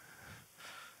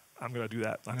 I'm going to do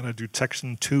that. I'm going to do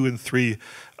section 2 and 3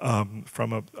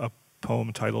 from a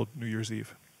poem titled New Year's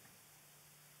Eve.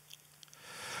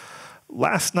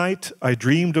 Last night, I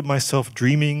dreamed of myself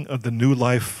dreaming of the new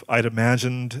life I'd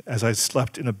imagined as I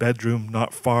slept in a bedroom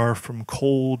not far from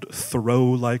cold,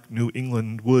 Thoreau-like New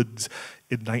England woods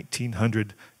in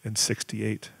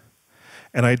 1968.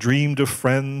 And I dreamed of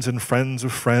friends and friends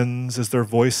of friends as their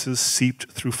voices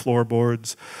seeped through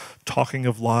floorboards, talking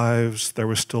of lives there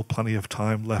was still plenty of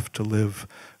time left to live,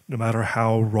 no matter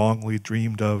how wrongly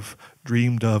dreamed of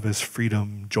as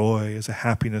freedom, joy, as a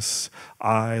happiness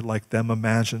I, like them,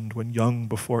 imagined when young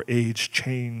before age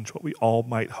change what we all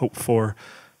might hope for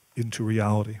into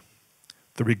reality,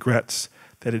 the regrets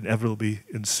that inevitably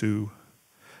ensue.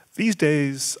 These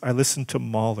days, I listen to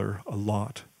Mahler a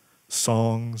lot,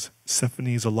 songs,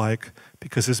 symphonies alike,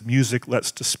 because his music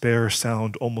lets despair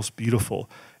sound almost beautiful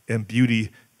and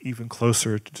beauty even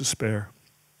closer to despair.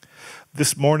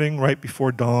 This morning, right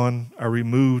before dawn, I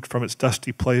removed from its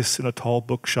dusty place in a tall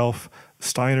bookshelf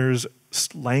Steiner's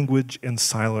Language and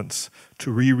Silence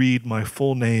to reread my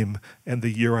full name and the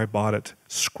year I bought it,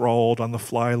 scrawled on the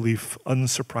flyleaf,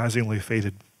 unsurprisingly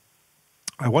faded.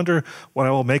 I wonder what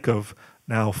I will make of,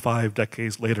 now 5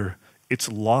 decades later,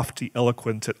 its lofty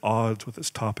eloquence at odds with its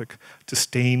topic,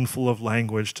 disdainful of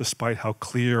language despite how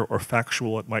clear or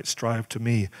factual it might strive to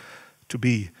be,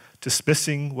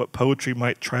 dismissing what poetry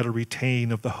might try to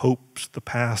retain of the hopes the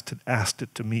past had asked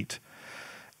it to meet.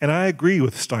 And I agree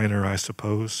with Steiner, I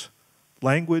suppose.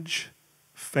 Language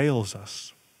fails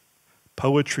us.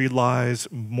 Poetry lies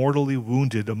mortally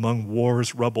wounded among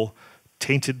war's rubble,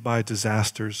 tainted by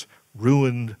disasters,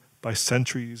 ruined by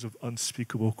centuries of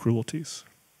unspeakable cruelties.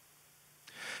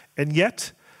 And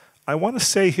yet, I want to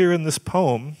say here in this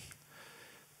poem,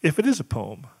 if it is a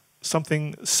poem,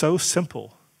 something so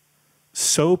simple,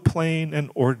 so plain and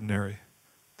ordinary,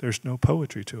 there's no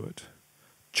poetry to it,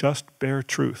 just bare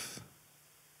truth.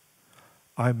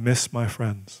 I miss my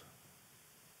friends.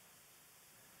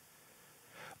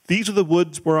 These are the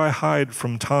woods where I hide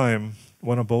from time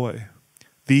when a boy.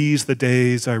 These the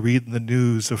days I read in the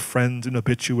news of friends and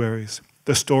obituaries,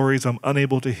 the stories I'm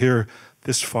unable to hear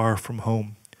this far from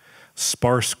home,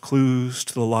 sparse clues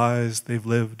to the lies they've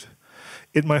lived.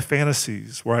 In my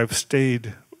fantasies where I've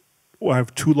stayed, where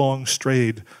I've too long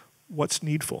strayed, what's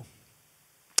needful?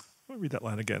 Let me read that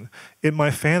line again. In my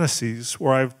fantasies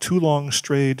where I've too long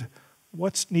strayed,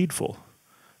 what's needful?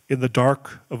 In the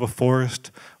dark of a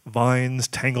forest, vines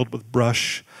tangled with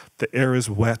brush, the air is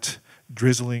wet,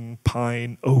 drizzling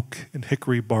pine, oak, and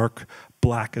hickory bark,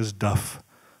 black as duff,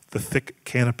 the thick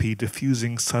canopy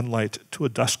diffusing sunlight to a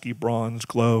dusky bronze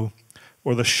glow,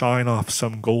 or the shine off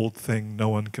some gold thing no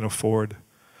one can afford.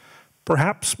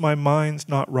 Perhaps my mind's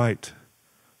not right,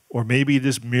 or maybe it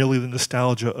is merely the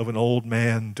nostalgia of an old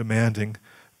man demanding,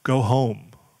 "Go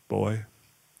home, boy."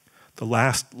 The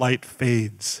last light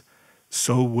fades,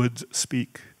 so woods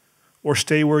speak. Or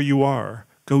stay where you are,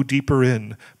 go deeper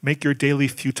in, make your daily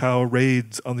futile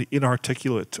raids on the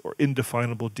inarticulate or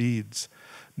indefinable deeds.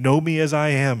 Know me as I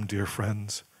am, dear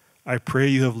friends. I pray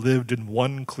you have lived in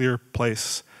one clear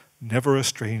place, never a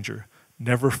stranger,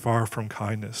 never far from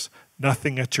kindness,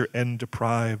 nothing at your end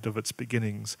deprived of its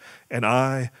beginnings, and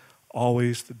I,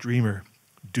 always the dreamer,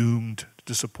 doomed to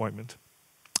disappointment.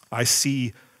 I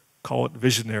see, call it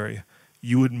visionary,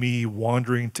 you and me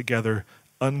wandering together,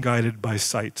 unguided by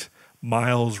sight,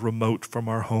 miles remote from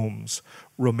our homes,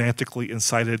 romantically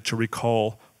incited to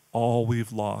recall all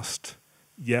we've lost,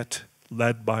 yet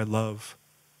led by love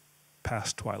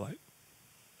past twilight.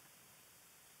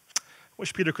 I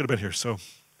wish Peter could have been here,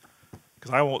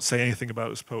 because I won't say anything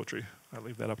about his poetry. I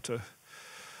leave that up to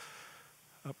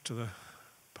the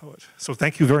poet. So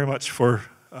thank you very much for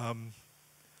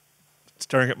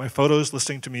staring at my photos,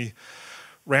 listening to me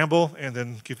ramble, and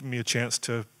then giving me a chance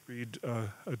to read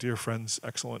a dear friend's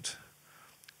excellent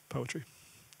poetry.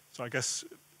 So I guess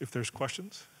if there's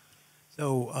questions.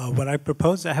 So what I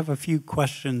propose, I have a few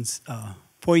questions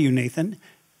for you, Nathan,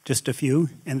 just a few,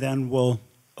 and then we'll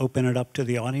open it up to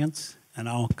the audience, and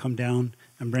I'll come down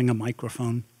and bring a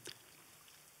microphone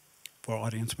for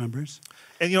audience members.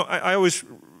 And I always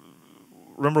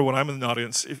remember when I'm in the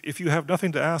audience, if you have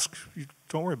nothing to ask,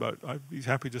 don't worry about it. I'd be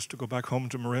happy just to go back home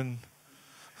to Marin.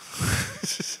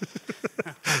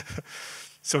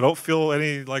 So don't feel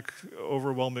any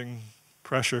overwhelming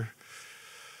pressure.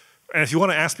 And if you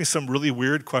want to ask me some really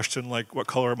weird question like what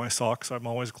color are my socks, I'm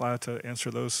always glad to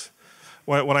answer those.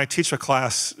 when I teach a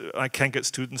class, I can't get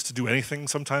students to do anything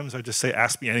sometimes. I just say,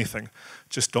 ask me anything.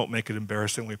 Just don't make it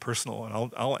embarrassingly personal,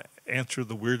 and I'll answer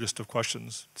the weirdest of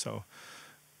questions. So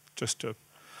just to...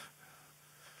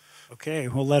 Okay,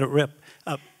 we'll let it rip.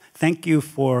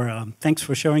 Thanks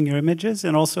for sharing your images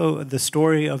and also the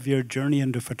story of your journey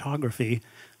into photography.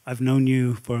 I've known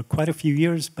you for quite a few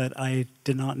years, but I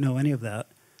did not know any of that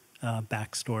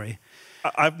backstory.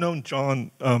 I've known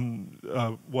John,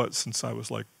 since I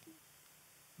was like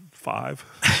 5?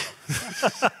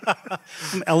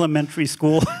 From elementary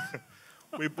school.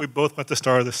 we both went to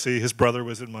Star of the Sea. His brother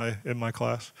was in my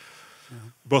class. Yeah.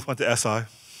 We both went to SI.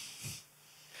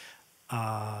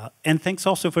 And thanks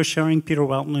also for sharing Peter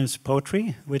Weltner's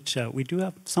poetry, which we do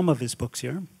have some of his books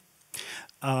here.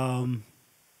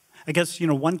 I guess,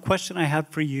 one question I have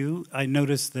for you, I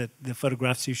noticed that the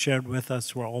photographs you shared with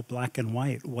us were all black and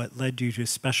white. What led you to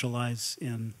specialize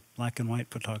in black and white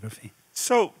photography?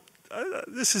 So I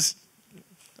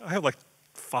have like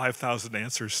 5,000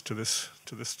 answers to this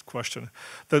question.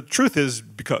 The truth is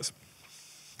because.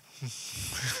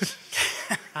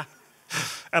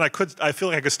 And I feel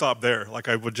like I could stop there. Like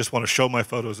I would just want to show my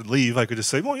photos and leave. I could just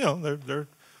say, well, they're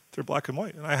black and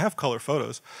white, and I have color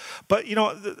photos. But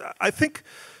I think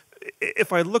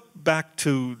if I look back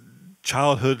to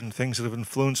childhood and things that have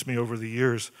influenced me over the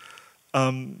years,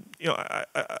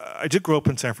 I did grow up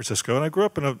in San Francisco, and I grew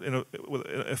up in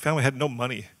a family that had no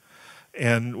money,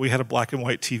 and we had a black and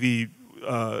white TV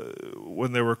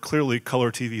when there were clearly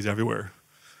color TVs everywhere.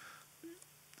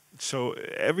 So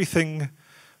everything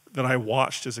that I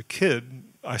watched as a kid,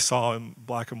 I saw in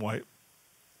black and white.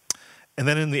 And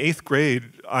then in the 8th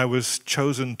grade, I was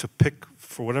chosen to pick,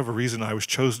 for whatever reason, I was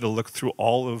chosen to look through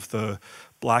all of the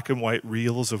black and white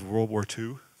reels of World War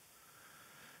II,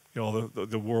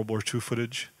 the World War II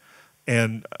footage.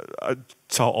 And I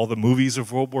saw all the movies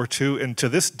of World War II. And to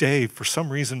this day, for some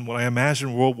reason, when I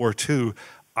imagine World War II,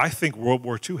 I think World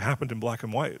War II happened in black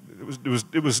and white.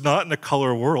 It was not in a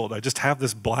color world. I just have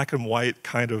this black and white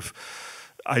kind of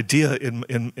idea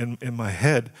in my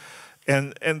head.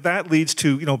 And that leads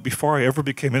to, before I ever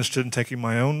became interested in taking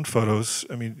my own photos,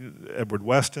 I mean, Edward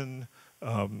Weston,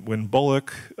 Wynne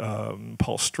Bullock,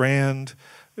 Paul Strand,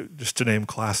 just to name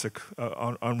classic,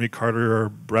 Henri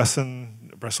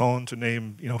Cartier-Bresson, to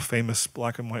name, famous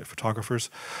black and white photographers,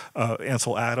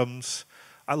 Ansel Adams.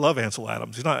 I love Ansel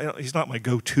Adams. He's not my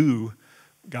go-to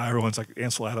guy. Everyone's like,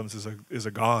 Ansel Adams is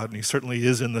a god, and he certainly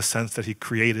is in the sense that he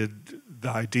created the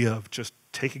idea of just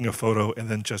taking a photo and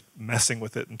then just messing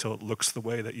with it until it looks the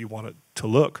way that you want it to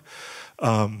look.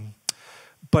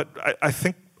 But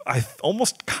I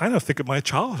almost kind of think of my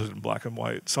childhood in black and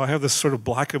white. So I have this sort of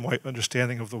black and white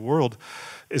understanding of the world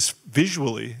is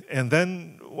visually. And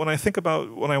then when I think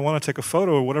about when I want to take a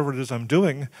photo or whatever it is I'm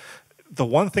doing, the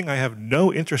one thing I have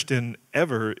no interest in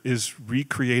ever is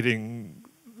recreating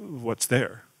what's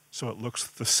there so it looks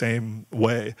the same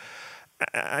way.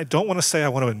 I don't want to say I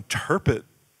want to interpret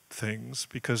things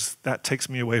because that takes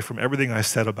me away from everything I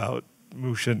said about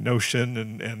motion, notion,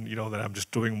 and that I'm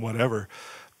just doing whatever.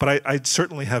 But I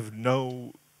certainly have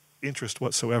no interest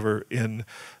whatsoever in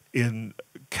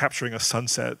capturing a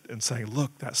sunset and saying,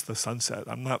 look, that's the sunset.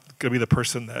 I'm not going to be the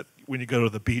person that when you go to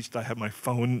the beach, that I have my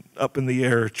phone up in the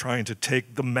air trying to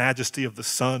take the majesty of the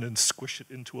sun and squish it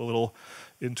into a little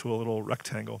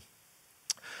rectangle.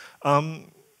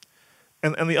 And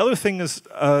the other thing is,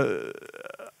 I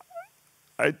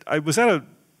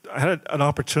had an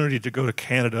opportunity to go to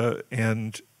Canada,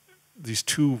 and these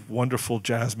 2 wonderful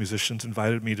jazz musicians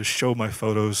invited me to show my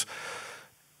photos,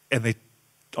 and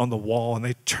on the wall, and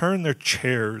they turned their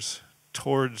chairs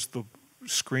towards the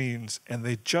screens, and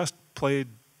they just played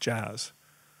jazz,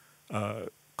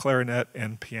 clarinet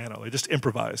and piano. They just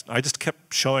improvised. I just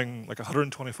kept showing like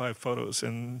 125 photos,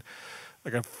 and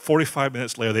like 45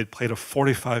 minutes later, they'd played a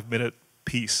 45-minute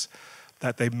piece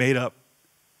that they made up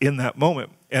in that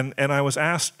moment. And I was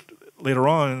asked later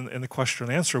on in the question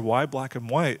and answer, why black and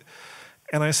white?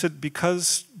 And I said,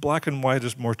 because black and white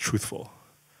is more truthful.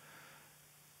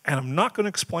 And I'm not going to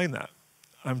explain that.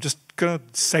 I'm just going to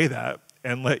say that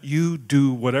and let you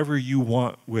do whatever you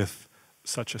want with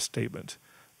such a statement.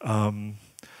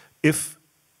 If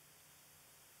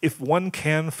one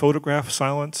can photograph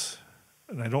silence,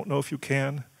 and I don't know if you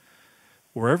can,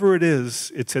 wherever it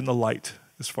is, it's in the light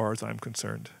as far as I'm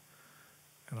concerned.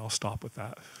 And I'll stop with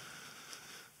that.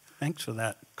 Thanks for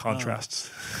that. Contrasts.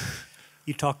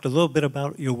 You talked a little bit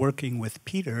about your working with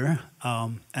Peter,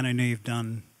 and I know you've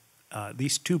done at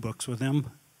least 2 books with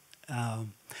him.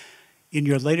 In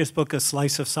your latest book, A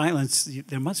Slice of Silence,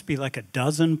 there must be like a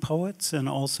dozen poets and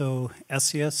also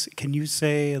essayists. Can you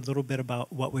say a little bit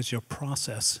about what was your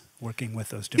process working with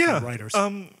those different writers?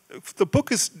 The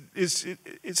book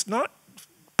it's not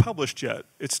published yet.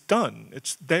 It's done.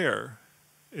 It's there.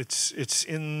 It's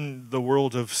in the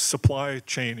world of supply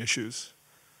chain issues.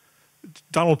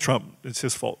 Donald Trump, it's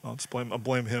his fault. I'll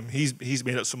blame him. He's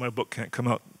made it so my book can't come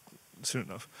out soon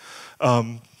enough,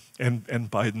 and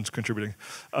Biden's contributing.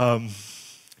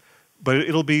 But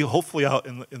it'll be hopefully out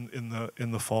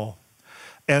in the fall.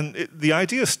 And the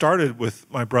idea started with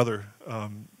my brother,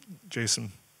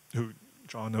 Jason, who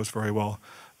John knows very well,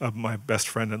 my best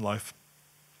friend in life.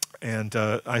 And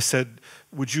I said,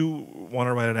 would you want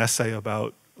to write an essay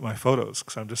about my photos?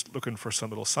 Because I'm just looking for some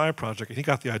little side project. And he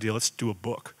got the idea, let's do a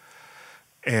book.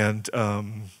 And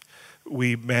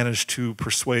we managed to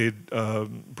persuade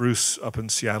Bruce up in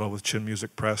Seattle with Chin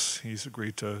Music Press. He's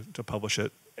agreed to publish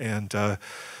it. And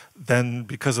then,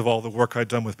 because of all the work I'd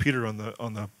done with Peter on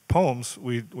the poems,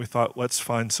 we thought, let's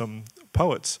find some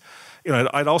poets. You know,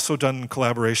 I'd also done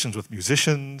collaborations with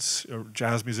musicians,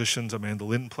 jazz musicians, a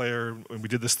mandolin player, and we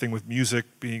did this thing with music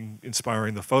being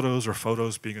inspiring the photos, or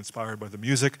photos being inspired by the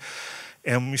music.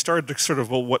 And we started to sort of,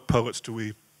 well, what poets do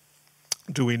we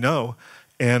know?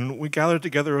 And we gathered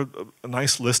together a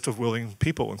nice list of willing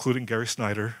people, including Gary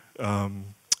Snyder,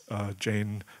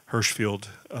 Jane Hirschfield.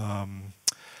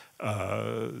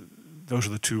 Those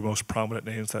are the two most prominent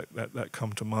names that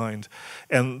come to mind.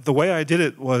 And the way I did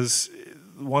it was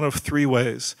one of three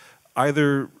ways.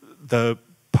 Either the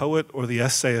poet or the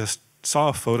essayist saw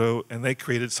a photo and they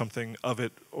created something of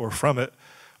it or from it,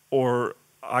 or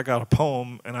I got a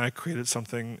poem and I created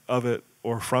something of it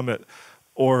or from it,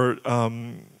 or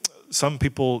some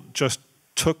people just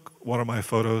took one of my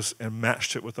photos and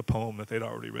matched it with a poem that they'd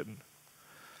already written.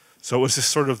 So it was just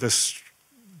sort of this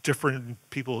different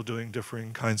people doing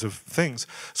different kinds of things.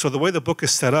 So the way the book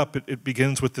is set up, it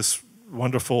begins with this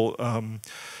wonderful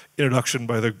introduction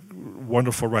by the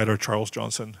wonderful writer Charles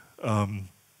Johnson,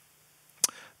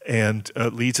 and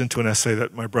leads into an essay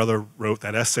that my brother wrote,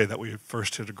 that essay that we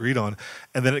first had agreed on.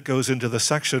 And then it goes into the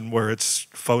section where it's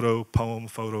photo, poem,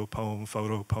 photo, poem,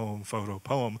 photo, poem, photo,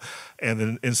 poem, and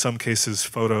then in some cases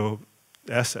photo,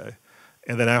 essay.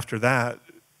 And then after that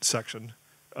section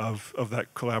of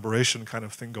that collaboration kind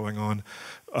of thing going on,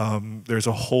 there's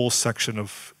a whole section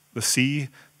of the sea,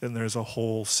 then there's a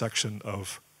whole section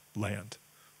of land.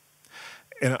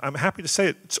 And I'm happy to say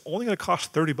it's only going to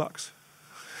cost $30.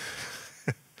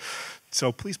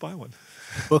 So please buy one.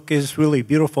 The book is really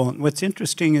beautiful. And what's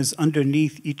interesting is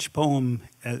underneath each poem,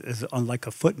 as on like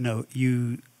a footnote,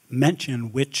 you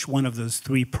mention which one of those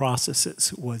three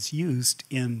processes was used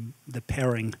in the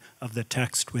pairing of the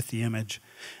text with the image.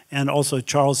 And also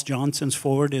Charles Johnson's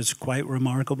foreword is quite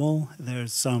remarkable.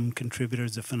 There's some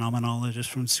contributors, a phenomenologist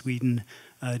from Sweden.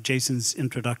 Jason's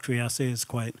introductory essay is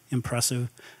quite impressive.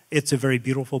 It's a very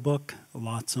beautiful book,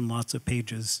 lots and lots of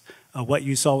pages. What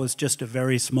you saw was just a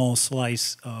very small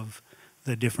slice of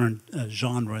the different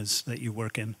genres that you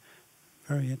work in.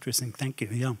 Very interesting, thank you,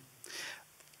 yeah.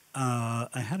 I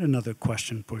had another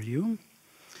question for you,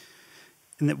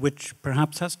 which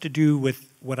perhaps has to do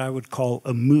with what I would call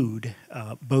a mood,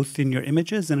 both in your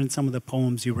images and in some of the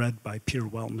poems you read by Peter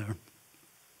Weltner.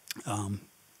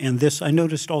 And this I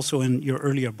noticed also in your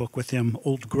earlier book with him,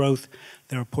 Old Growth.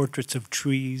 There are portraits of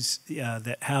trees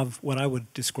that have what I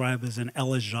would describe as an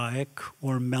elegiac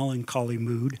or melancholy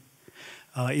mood.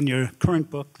 In your current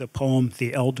book, the poem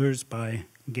The Elders by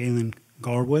Galen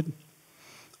Garwood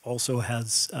also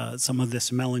has some of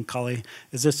this melancholy.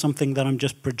 Is this something that I'm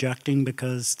just projecting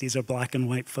because these are black and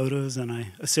white photos and I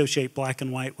associate black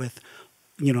and white with,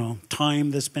 you know, time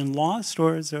that's been lost,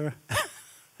 or is there...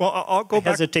 Well, I'll go back. I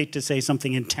hesitate to say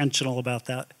something intentional about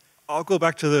that. I'll go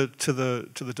back to the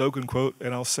Dogen quote,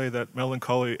 and I'll say that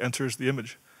melancholy enters the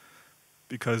image,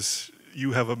 because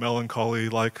you have a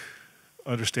melancholy-like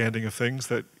understanding of things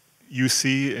that you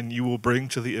see and you will bring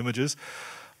to the images.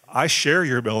 I share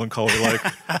your melancholy-like.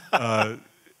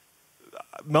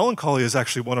 Melancholy is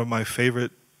actually one of my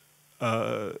favorite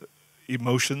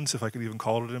emotions, if I could even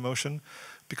call it an emotion,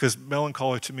 because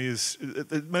melancholy to me is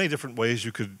many different ways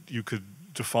you could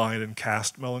define and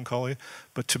cast melancholy,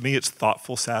 but to me it's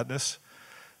thoughtful sadness.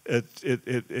 It's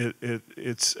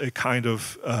a kind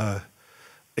of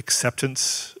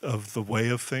acceptance of the way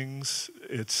of things.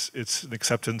 It's an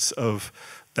acceptance of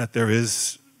that there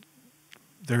is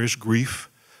grief,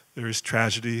 there is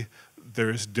tragedy, there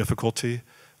is difficulty,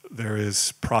 there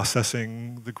is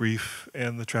processing the grief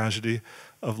and the tragedy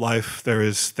of life. There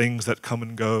is things that come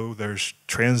and go. There's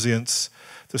transience.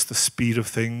 There's the speed of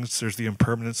things. There's the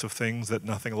impermanence of things, that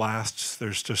nothing lasts.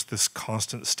 There's just this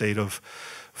constant state of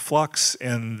flux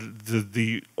and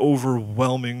the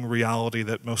overwhelming reality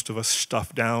that most of us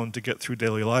stuff down to get through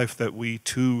daily life, that we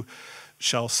too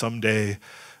shall someday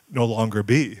no longer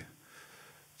be.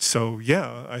 So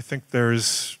yeah, I think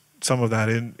there's some of that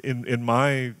in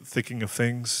my thinking of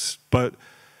things, but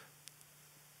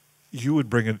you would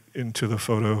bring it into the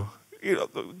photo. You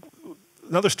know,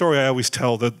 another story I always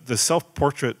tell, the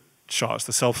self-portrait shots,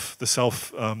 the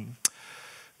self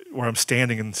where I'm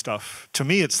standing and stuff. To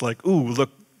me, it's like, ooh, look,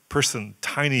 person,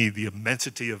 tiny, the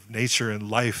immensity of nature and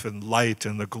life and light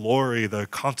and the glory, the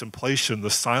contemplation, the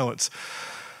silence.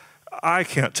 I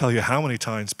can't tell you how many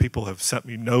times people have sent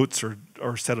me notes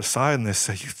or set aside and they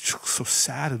say, you look so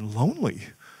sad and lonely.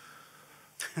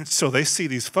 So they see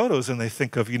these photos and they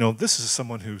think of, you know, this is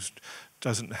someone who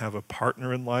doesn't have a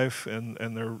partner in life and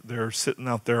they're sitting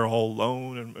out there all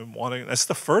alone and wanting, that's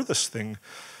the furthest thing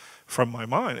from my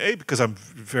mind. Because I'm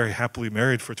very happily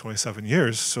married for 27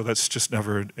 years, so that's just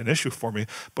never an issue for me.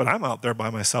 But I'm out there by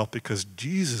myself because,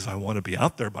 Jesus, I want to be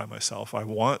out there by myself. I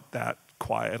want that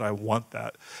quiet. I want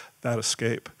that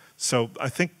escape. So I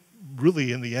think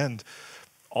really in the end,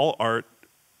 all art,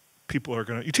 people are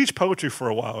going to, you teach poetry for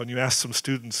a while and you ask some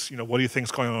students, you know, what do you think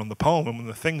is going on in the poem? And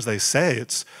the things they say,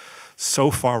 it's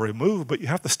so far removed, but you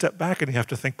have to step back and you have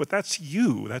to think, but that's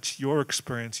you, that's your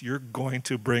experience. You're going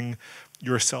to bring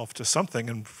yourself to something,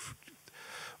 and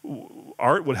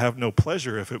art would have no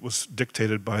pleasure if it was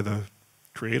dictated by the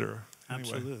creator.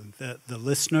 Absolutely. Anyway. The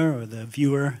listener or the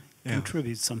viewer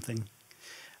contributes something.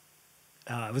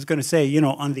 I was going to say, you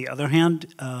know, on the other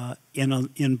hand,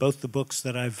 in both the books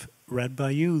that I've read by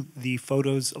you, the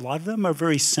photos, a lot of them are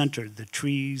very centered, the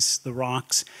trees, the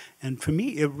rocks, and for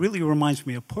me, it really reminds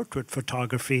me of portrait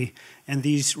photography, and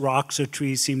these rocks or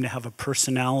trees seem to have a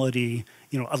personality,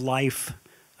 you know, a life.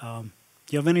 Do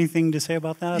you have anything to say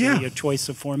about that? Yeah. Or your choice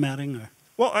of formatting? Or?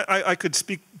 Well, I could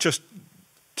speak just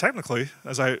technically,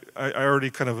 as I already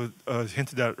kind of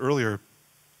hinted at earlier.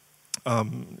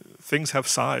 Things have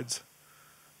sides,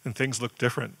 and things look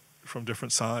different from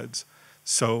different sides.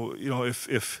 So, you know,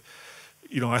 if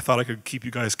you know, I thought I could keep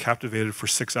you guys captivated for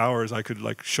 6 hours, I could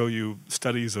like show you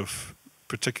studies of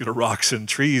particular rocks and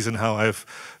trees and how I've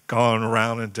gone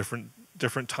around in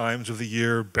different times of the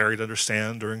year, buried under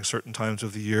sand during certain times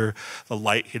of the year, the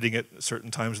light hitting it at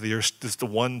certain times of the year. Just the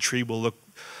one tree will look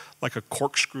like a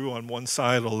corkscrew on one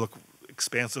side, it'll look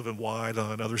expansive and wide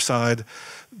on another side.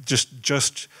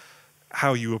 Just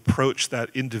how you approach that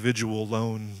individual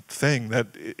lone thing, that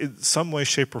in some way,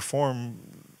 shape, or form,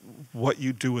 what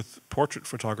you do with portrait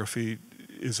photography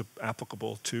is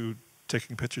applicable to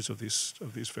taking pictures of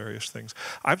these various things.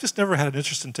 I've just never had an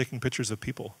interest in taking pictures of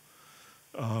people.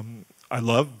 I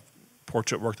love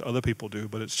portrait work that other people do,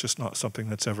 but it's just not something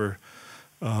that's ever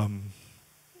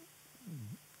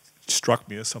struck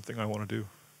me as something I want to do.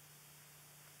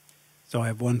 So I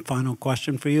have one final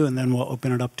question for you, and then we'll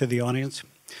open it up to the audience.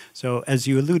 So as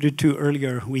you alluded to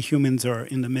earlier, we humans are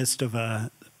in the midst of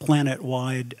a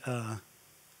planet-wide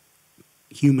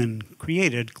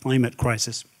human-created climate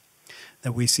crisis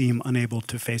that we seem unable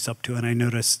to face up to. And I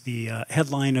noticed the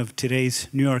headline of today's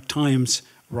New York Times,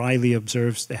 Riley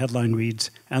observes, the headline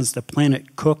reads, "As the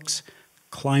planet cooks,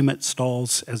 climate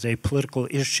stalls as a political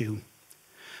issue."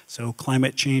 So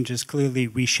climate change is clearly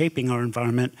reshaping our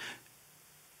environment.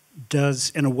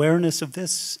 Does an awareness of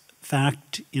this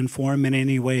fact inform in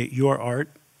any way your art?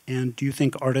 And do you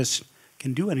think artists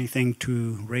can do anything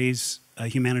to raise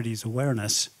humanity's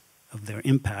awareness of their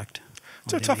impact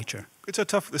on their nature? It's a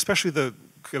tough, especially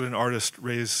can an artist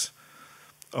raise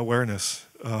awareness?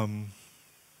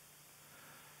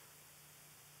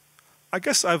 I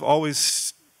guess I've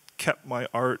always kept my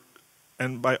art,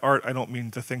 and by art I don't mean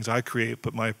the things I create,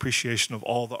 but my appreciation of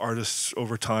all the artists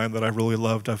over time that I really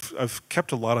loved. I've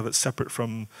kept a lot of it separate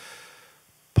from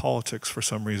politics for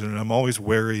some reason, and I'm always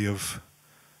wary of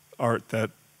art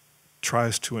that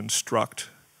tries to instruct,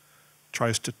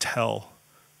 tries to tell,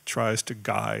 tries to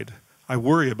guide. I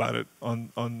worry about it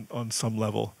on some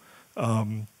level,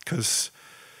 because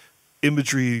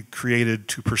imagery created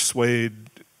to persuade,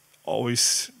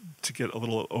 always to get a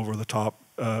little over the top,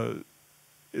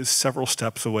 is several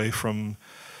steps away from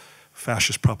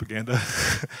fascist propaganda.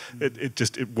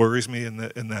 It worries me in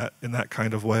that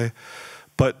kind of way.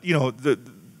 But you know,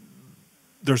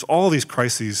 there's all these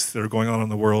crises that are going on in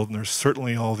the world, and there's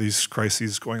certainly all these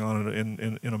crises going on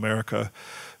in America,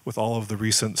 with all of the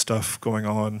recent stuff going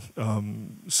on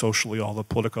socially, all the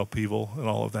political upheaval and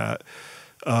all of that.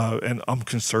 And I'm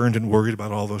concerned and worried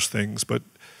about all those things. But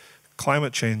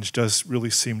climate change does really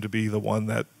seem to be the one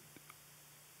that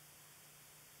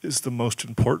is the most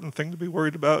important thing to be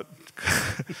worried about.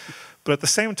 But at the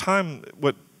same time,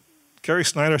 what Gary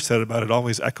Snyder said about it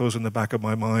always echoes in the back of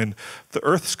my mind. The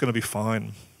Earth's going to be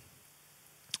fine.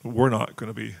 We're not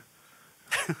going to be.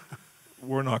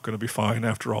 We're not going to be fine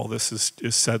after all this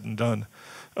is said and done.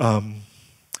 And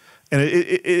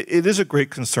it is a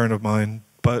great concern of mine,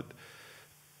 but,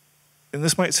 and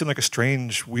this might seem like a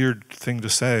strange, weird thing to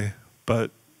say,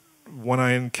 but when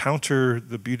I encounter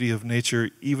the beauty of nature,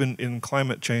 even in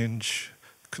climate change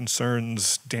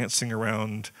concerns dancing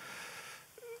around,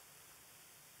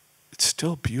 it's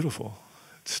still beautiful.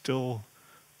 It's still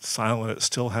silent. It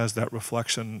still has that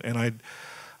reflection. And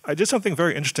I did something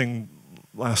very interesting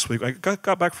last week. I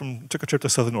got back took a trip to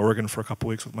Southern Oregon for a couple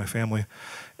weeks with my family.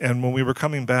 And when we were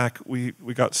coming back, we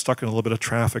got stuck in a little bit of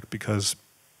traffic because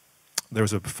there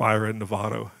was a fire in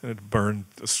Novato and it burned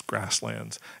the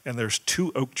grasslands. And there's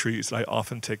 2 oak trees that I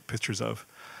often take pictures of.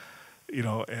 You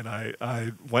know, and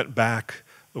I went back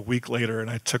a week later and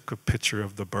I took a picture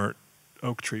of the burnt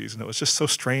oak trees, and it was just so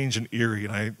strange and eerie.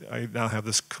 And I now have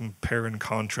this compare and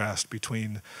contrast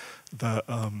between the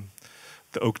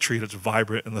oak tree that's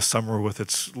vibrant in the summer with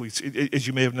its leaves. As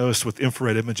you may have noticed with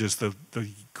infrared images, the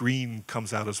green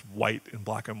comes out as white in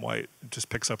black and white. It just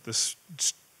picks up this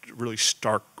really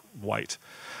stark white.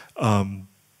 And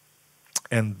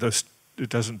it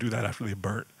doesn't do that after they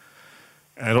burnt.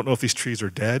 And I don't know if these trees are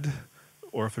dead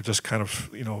or if they're just kind of,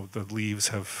 you know, the leaves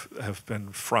have been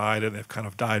fried and they've kind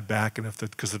of died back, and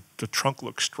because the trunk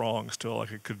looks strong still,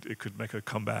 like it could make a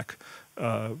comeback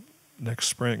next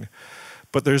spring.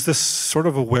 But there's this sort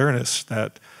of awareness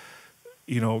that,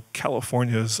 you know,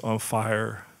 California's on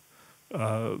fire,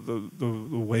 the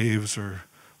waves are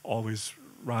always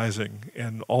rising,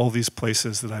 and all these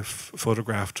places that I've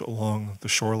photographed along the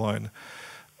shoreline,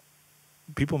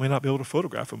 people may not be able to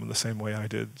photograph them in the same way I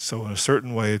did. So in a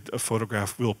certain way, a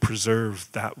photograph will preserve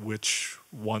that which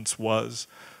once was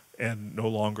and no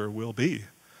longer will be.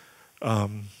 I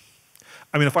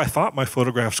mean, if I thought my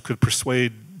photographs could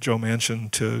persuade Joe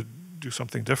Manchin to do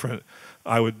something different,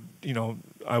 I would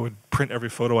print every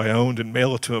photo I owned and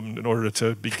mail it to him in order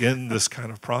to begin this kind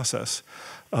of process.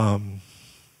 But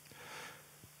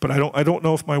I don't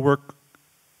know if my work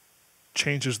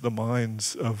changes the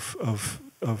minds of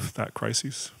that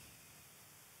crisis.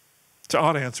 It's an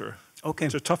odd answer. Okay.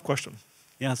 It's a tough question.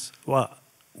 Yes. Well,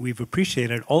 we've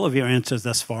appreciated all of your answers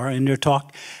thus far in your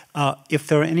talk. If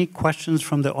there are any questions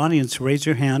from the audience, raise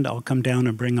your hand. I'll come down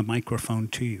and bring a microphone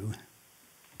to you.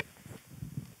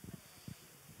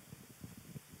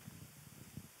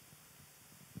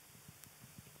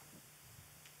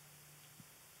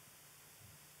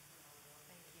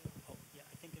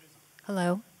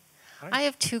 Hello. Hi. I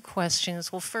have 2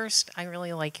 questions. Well, first, I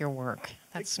really like your work.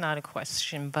 That's not a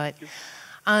question, but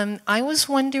I was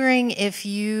wondering if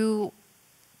you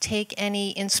take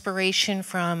any inspiration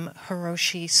from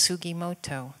Hiroshi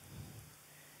Sugimoto.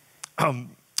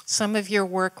 Some of your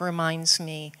work reminds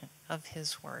me of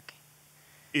his work.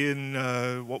 In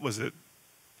what was it?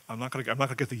 I'm not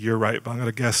gonna get the year right, but I'm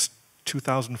gonna guess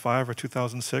 2005 or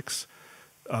 2006.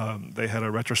 They had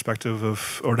a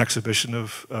retrospective or an exhibition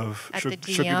of At the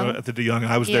Sugimoto at the De Young.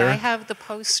 I was yeah, there. I have the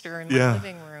poster in my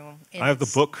living room. I have the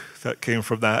book that came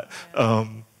from that.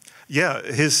 Yeah.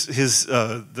 His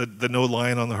the no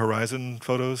line on the horizon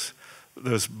photos.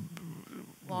 Those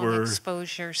long were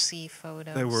exposure sea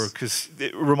photos. They were, because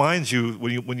it reminds you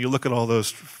when you look at all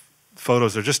those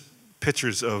photos, they're just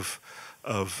pictures of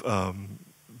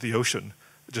the ocean,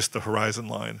 just the horizon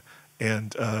line,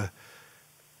 and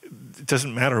it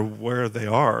doesn't matter where they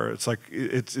are. It's like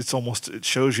it's almost, it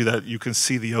shows you that you can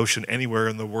see the ocean anywhere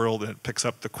in the world, and it picks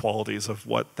up the qualities of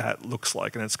what that looks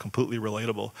like, and it's completely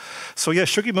relatable. So yeah,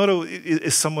 Sugimoto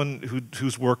is someone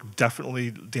whose work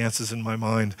definitely dances in my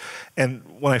mind. And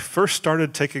when I first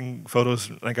started taking photos,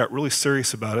 and I got really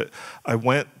serious about it, I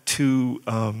went to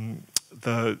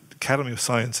the Academy of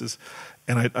Sciences,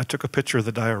 and I took a picture of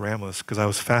the dioramas because I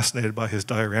was fascinated by his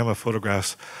diorama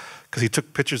photographs, because he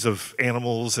took pictures of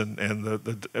animals and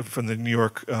from the New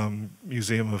York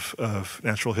Museum of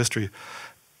Natural History,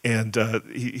 and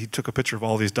he took a picture of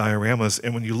all these dioramas.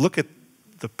 And when you look at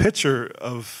the picture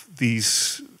of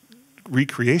these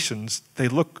recreations, they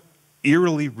look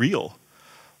eerily real,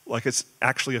 like it's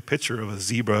actually a picture of a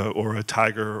zebra or a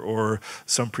tiger or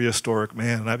some prehistoric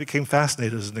man. And I became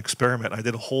fascinated as an experiment. I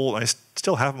did a whole, I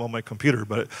still have them on my computer,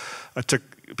 but I took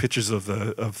pictures of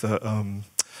the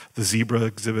zebra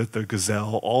exhibit, the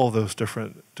gazelle, all of those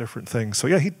different things. So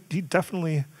yeah, he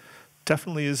definitely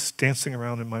is dancing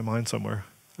around in my mind somewhere.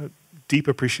 A deep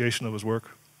appreciation of his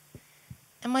work.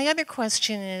 And my other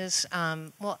question is,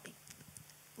 well,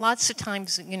 lots of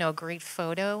times, you know, a great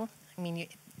photo, I mean,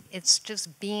 it's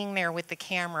just being there with the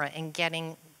camera and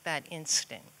getting that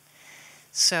instant.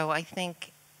 So I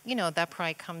think, that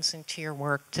probably comes into your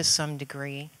work to some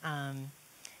degree,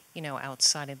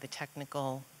 outside of the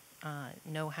technical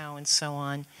know-how and so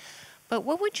on. But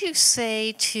what would you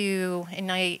say to,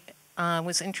 and I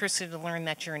was interested to learn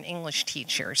that you're an English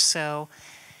teacher, so,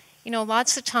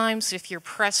 lots of times if you're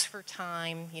pressed for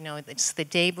time, it's the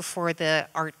day before the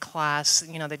art class,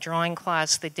 the drawing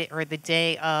class, the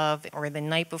day of, or the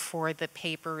night before the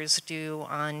paper is due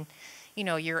on,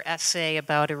 your essay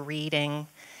about a reading,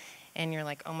 and you're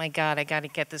like, oh my God, I got to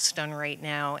get this done right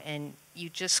now, and you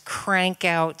just crank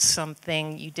out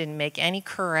something, you didn't make any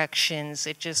corrections,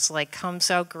 it just like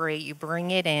comes out great, you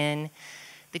bring it in,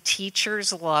 the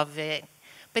teachers love it,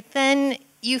 but then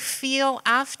you feel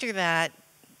after that,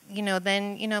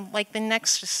 then, like the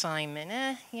next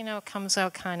assignment, comes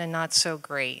out kind of not so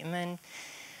great. And then,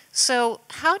 so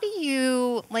how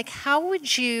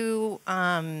would you,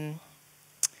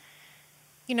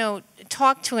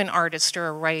 talk to an artist or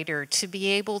a writer to be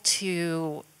able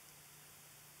to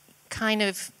kind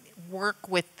of work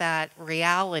with that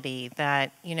reality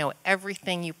that,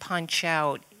 everything you punch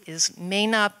out may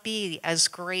not be as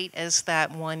great as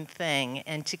that one thing,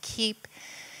 and to keep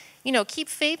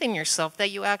faith in yourself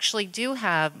that you actually do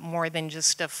have more than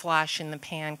just a flash in the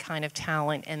pan kind of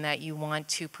talent, and that you want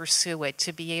to pursue it,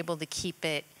 to be able to keep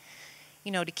it,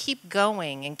 to keep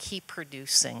going and keep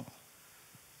producing.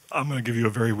 I'm going to give you a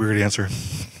very weird answer.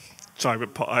 Sorry,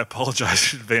 but I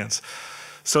apologize in advance.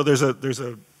 So there's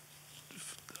a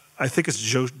I think it's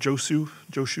Joshu,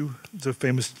 the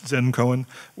famous Zen koan,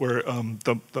 where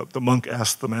the monk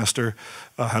asked the master,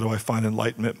 how do I find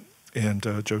enlightenment? And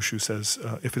Joshu says,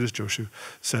 if it is Joshu,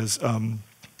 says,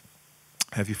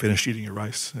 have you finished eating your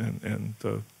rice? And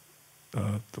the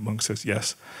monk says,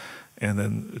 yes. And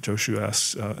then Joshu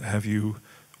asks, have you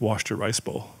washed your rice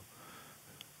bowl?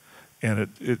 And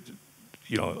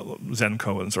Zen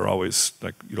koans are always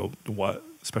like, what,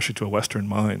 especially to a Western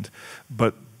mind.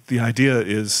 But the idea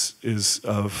is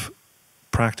of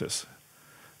practice,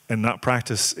 and not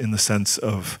practice in the sense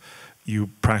of you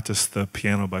practice the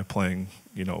piano by playing,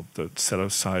 the set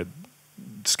aside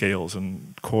scales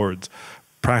and chords.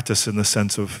 Practice in the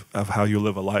sense of how you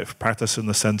live a life. Practice in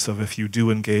the sense of if you do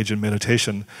engage in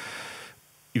meditation,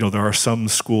 there are some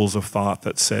schools of thought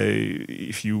that say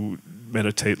if you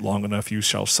meditate long enough, you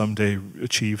shall someday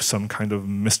achieve some kind of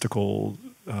mystical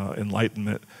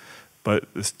enlightenment. But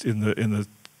in the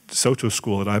Soto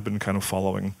school that I've been kind of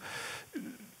following,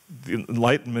 the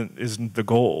enlightenment isn't the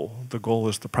goal. The goal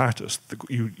is the practice.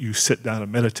 You sit down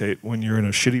and meditate. When you're in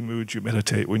a shitty mood, you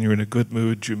meditate. When you're in a good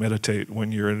mood, you meditate.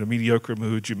 When you're in a mediocre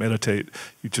mood, you meditate.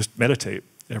 You just meditate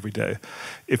every day.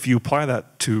 If you apply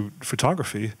that to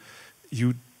photography,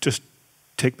 you just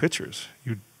take pictures.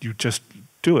 You just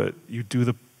do it. You do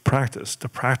the practice. The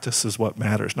practice is what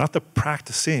matters. Not the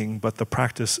practicing, but the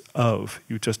practice of.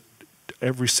 You just,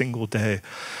 every single day.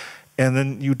 And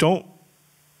then you don't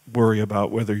worry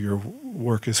about whether your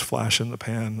work is flash in the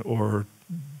pan or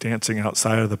dancing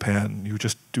outside of the pan. You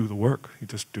just do the work. You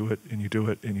just do it, and you do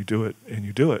it, and you do it, and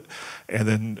you do it. And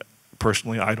then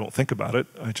personally, I don't think about it.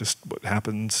 What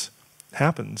happens,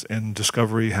 happens. And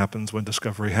discovery happens when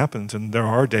discovery happens. And there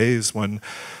are days when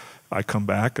I come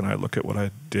back and I look at what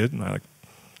I did and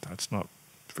that's not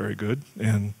very good.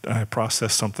 And I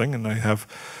process something, and I have,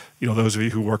 those of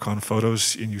you who work on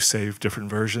photos and you save different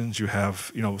versions, you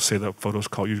have, say the photo's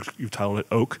called, you titled it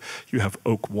Oak, you have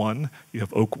Oak 1, you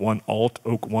have Oak 1 Alt,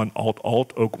 Oak 1 Alt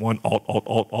Alt, Oak 1 Alt Alt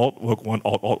Alt Alt, Oak 1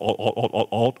 Alt Alt Alt Alt Alt Alt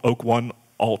Alt, Oak 1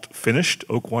 Alt finished,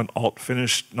 Oak 1 Alt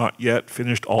finished, not yet,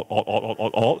 finished, Alt Alt Alt Alt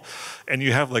Alt Alt, and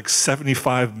you have like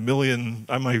 75 million,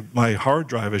 my hard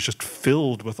drive is just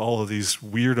filled with all of these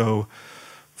weirdo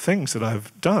things that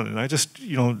I've done, and I just,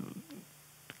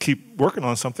 keep working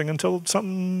on something until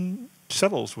something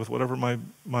settles with whatever my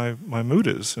mood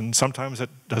is. And sometimes that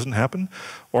doesn't happen,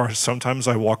 or sometimes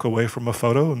I walk away from a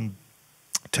photo and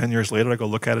 10 years later I go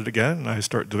look at it again and I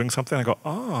start doing something, I go,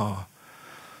 oh,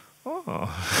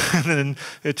 and then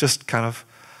it just kind of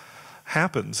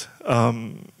happens.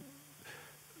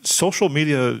 Social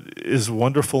media is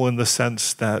wonderful in the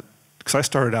sense that, because I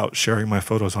started out sharing my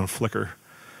photos on Flickr,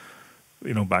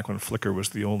 back when Flickr was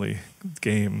the only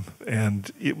game.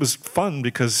 And it was fun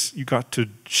because you got to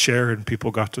share and people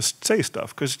got to say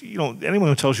stuff. Because, anyone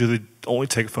who tells you they only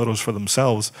take photos for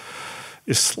themselves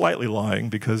is slightly lying,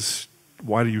 because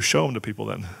why do you show them to people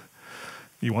then?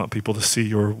 You want people to see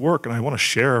your work, and I want to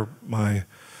share my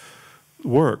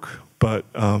work. But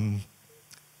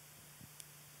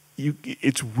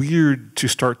it's weird to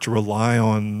start to rely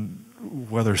on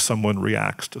whether someone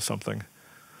reacts to something.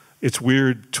 it's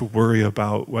weird to worry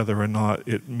about whether or not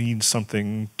it means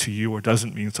something to you or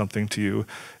doesn't mean something to you.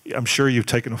 I'm sure you've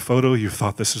taken a photo, you've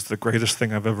thought this is the greatest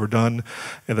thing I've ever done,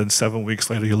 and then 7 weeks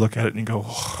later you look at it and you go,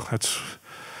 oh, that's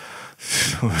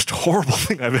the most horrible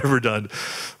thing I've ever done,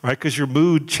 right? Because your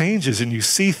mood changes and you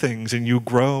see things and you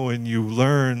grow and you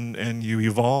learn and you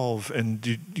evolve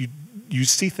and you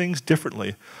see things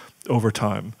differently over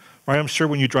time, right? I'm sure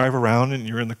when you drive around and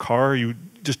you're in the car, you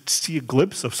just see a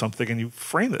glimpse of something and you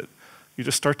frame it. You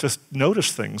just start to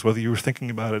notice things, whether you were thinking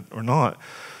about it or not.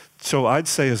 So I'd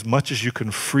say as much as you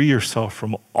can free yourself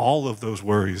from all of those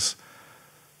worries,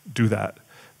 do that.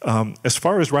 As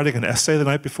far as writing an essay the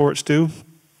night before it's due,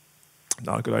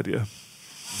 not a good idea.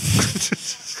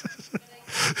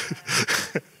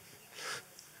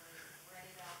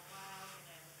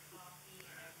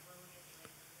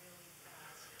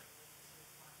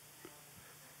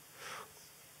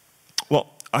 Well,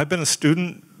 I've been a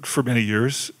student for many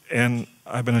years, and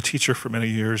I've been a teacher for many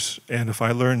years, and if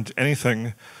I learned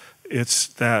anything, it's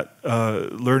that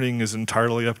learning is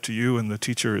entirely up to you, and the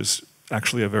teacher is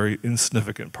actually a very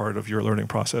insignificant part of your learning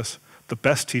process. The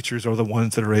best teachers are the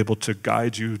ones that are able to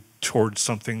guide you towards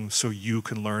something so you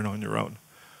can learn on your own.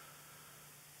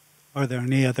 Are there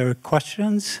any other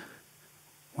questions?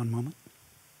 One moment.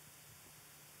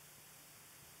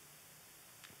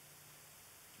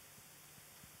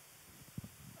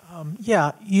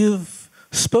 Yeah, you've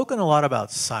spoken a lot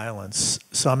about silence,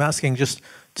 so I'm asking just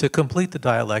to complete the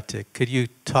dialectic, could you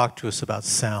talk to us about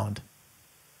sound?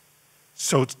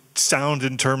 So sound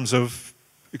in terms of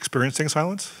experiencing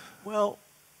silence? Well,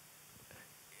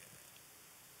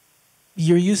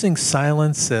 you're using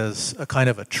silence as a kind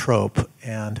of a trope,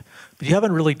 but you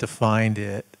haven't really defined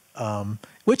it,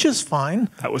 which is fine.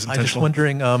 That was intentional. I'm just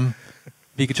wondering if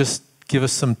you could just give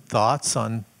us some thoughts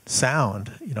on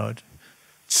sound, you know.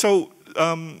 So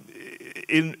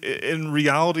in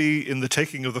reality, in the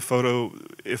taking of the photo,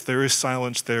 if there is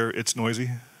silence there, it's noisy,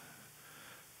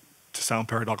 to sound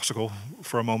paradoxical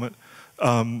for a moment.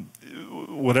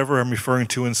 Whatever I'm referring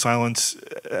to in silence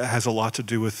has a lot to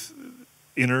do with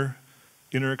inner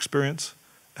experience.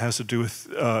 It has to do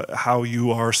with how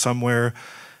you are somewhere,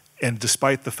 and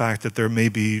despite the fact that there may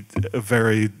be a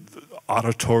very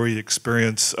auditory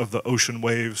experience of the ocean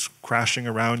waves crashing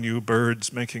around you,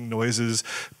 birds making noises,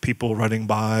 people running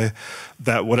by,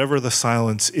 that whatever the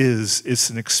silence is, it's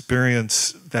an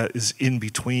experience that is in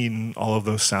between all of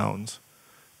those sounds.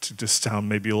 To just sound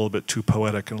maybe a little bit too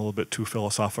poetic and a little bit too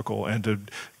philosophical, and to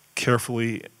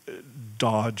carefully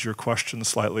dodge your question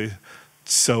slightly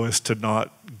so as to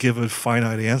not give a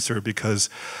finite answer, because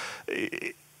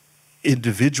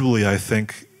individually I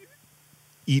think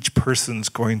each person's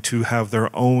going to have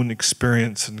their own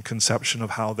experience and conception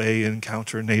of how they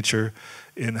encounter nature,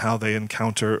 in how they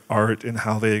encounter art, in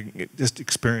how they just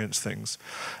experience things.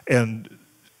 And,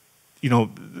 you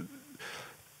know,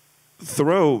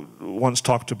 Thoreau once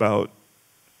talked about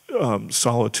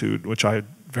solitude, which I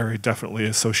very definitely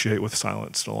associate with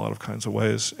silence in a lot of kinds of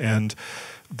ways, and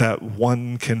that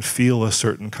one can feel a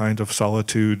certain kind of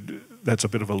solitude that's a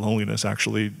bit of a loneliness,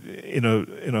 actually, in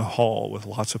a hall with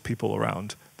lots of people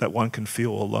around, that one can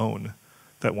feel alone,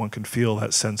 that one can feel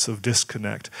that sense of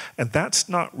disconnect. And that's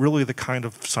not really the kind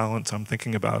of silence I'm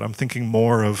thinking about. I'm thinking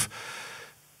more of,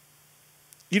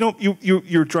 you know,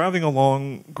 you're driving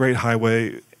along Great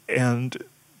Highway, and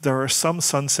there are some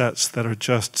sunsets that are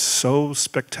just so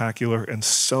spectacular and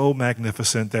so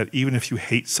magnificent that even if you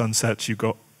hate sunsets, you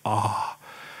go, ah,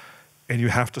 and you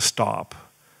have to stop,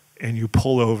 and you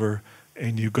pull over,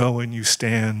 and you go and you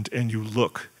stand, and you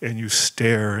look, and you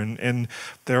stare, and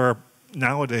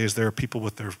nowadays there are people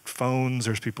with their phones,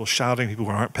 there's people shouting, people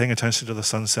who aren't paying attention to the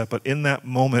sunset, but in that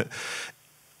moment,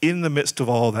 in the midst of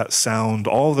all that sound,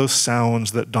 all those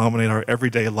sounds that dominate our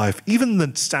everyday life, even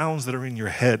the sounds that are in your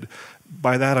head,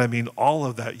 by that I mean all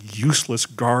of that useless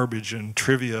garbage and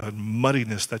trivia and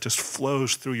muddiness that just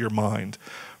flows through your mind,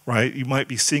 right? You might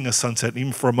be seeing a sunset, and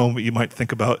even for a moment you might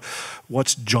think about,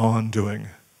 what's John doing?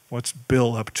 What's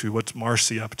Bill up to? What's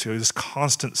Marcy up to? This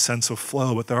constant sense of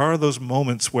flow. But there are those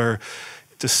moments where,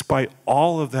 despite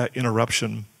all of that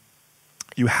interruption,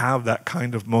 you have that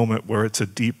kind of moment where it's a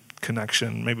deep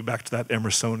connection, maybe back to that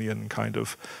Emersonian kind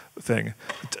of thing,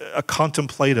 a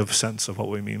contemplative sense of what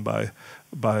we mean by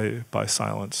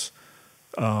silence,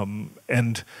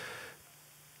 and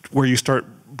where you start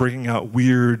bringing out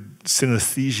weird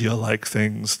synesthesia-like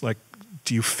things, like,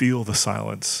 do you feel the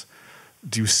silence?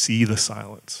 Do you see the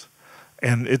silence?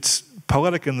 And it's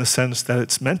poetic in the sense that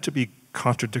it's meant to be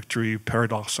contradictory,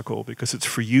 paradoxical, because it's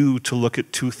for you to look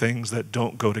at two things that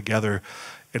don't go together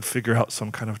and figure out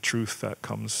some kind of truth that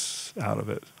comes out of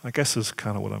it. I guess is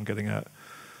kind of what I'm getting at.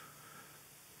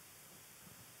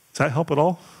 Does that help at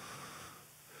all?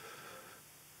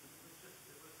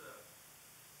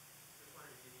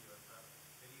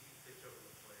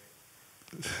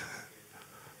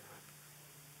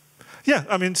 Yeah,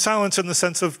 I mean, silence in the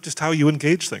sense of just how you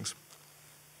engage things.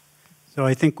 So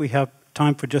I think we have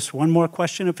time for just one more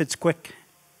question, if it's quick.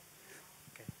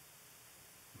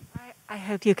 I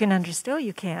hope you can understand.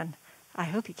 You can. I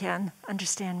hope you can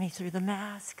understand me through the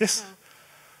mask. Yes.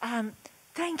 So,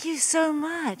 thank you so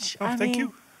much. Oh, thank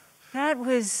you. That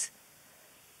was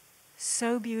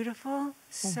so beautiful,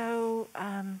 so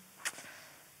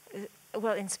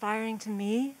well, inspiring to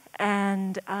me,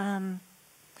 and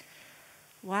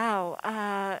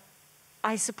wow.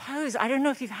 I suppose, I don't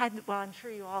know if you've had, well, I'm sure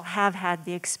you all have had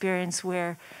the experience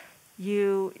where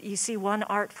you see one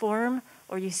art form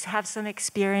or you have some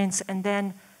experience and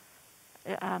then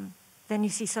you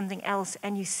see something else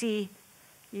and you see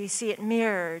it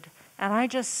mirrored. And I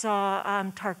just saw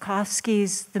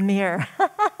Tarkovsky's The Mirror.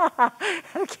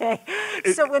 Okay,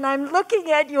 so when I'm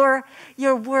looking at your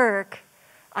work,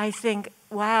 I think,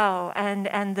 wow,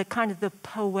 and the kind of the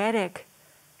poetic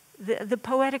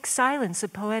silence, the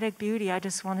poetic beauty. I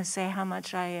just want to say how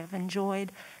much I have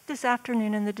enjoyed this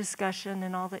afternoon in the discussion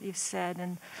and all that you've said.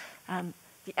 And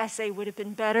the essay would have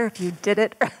been better if you did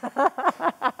it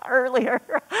earlier.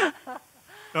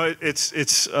 No, it's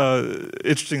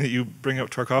interesting that you bring up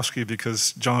Tarkovsky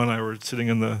because John and I were sitting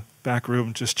in the back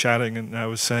room just chatting, and I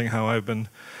was saying how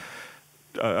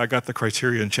I got the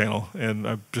Criterion channel, and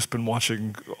I've just been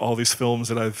watching all these films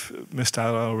that I've missed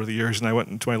out on over the years, and I went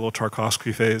into my little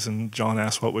Tarkovsky phase, and John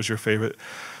asked what was your favorite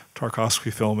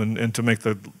Tarkovsky film, and to make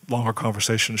the longer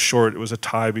conversation short, it was a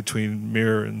tie between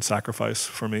Mirror and Sacrifice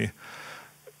for me.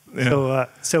 Yeah.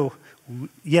 So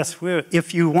yes,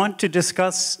 if you want to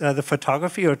discuss the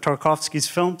photography or Tarkovsky's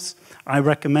films, I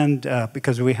recommend,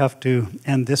 because we have to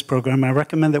end this program, I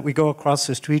recommend that we go across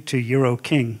the street to Euro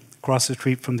King, across the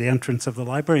street from the entrance of the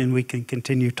library, and we can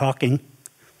continue talking.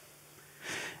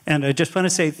 And I just want to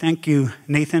say thank you,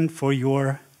 Nathan, for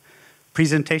your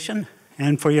presentation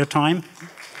and for your time,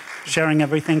 sharing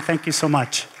everything. Thank you so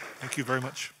much. Thank you very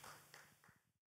much.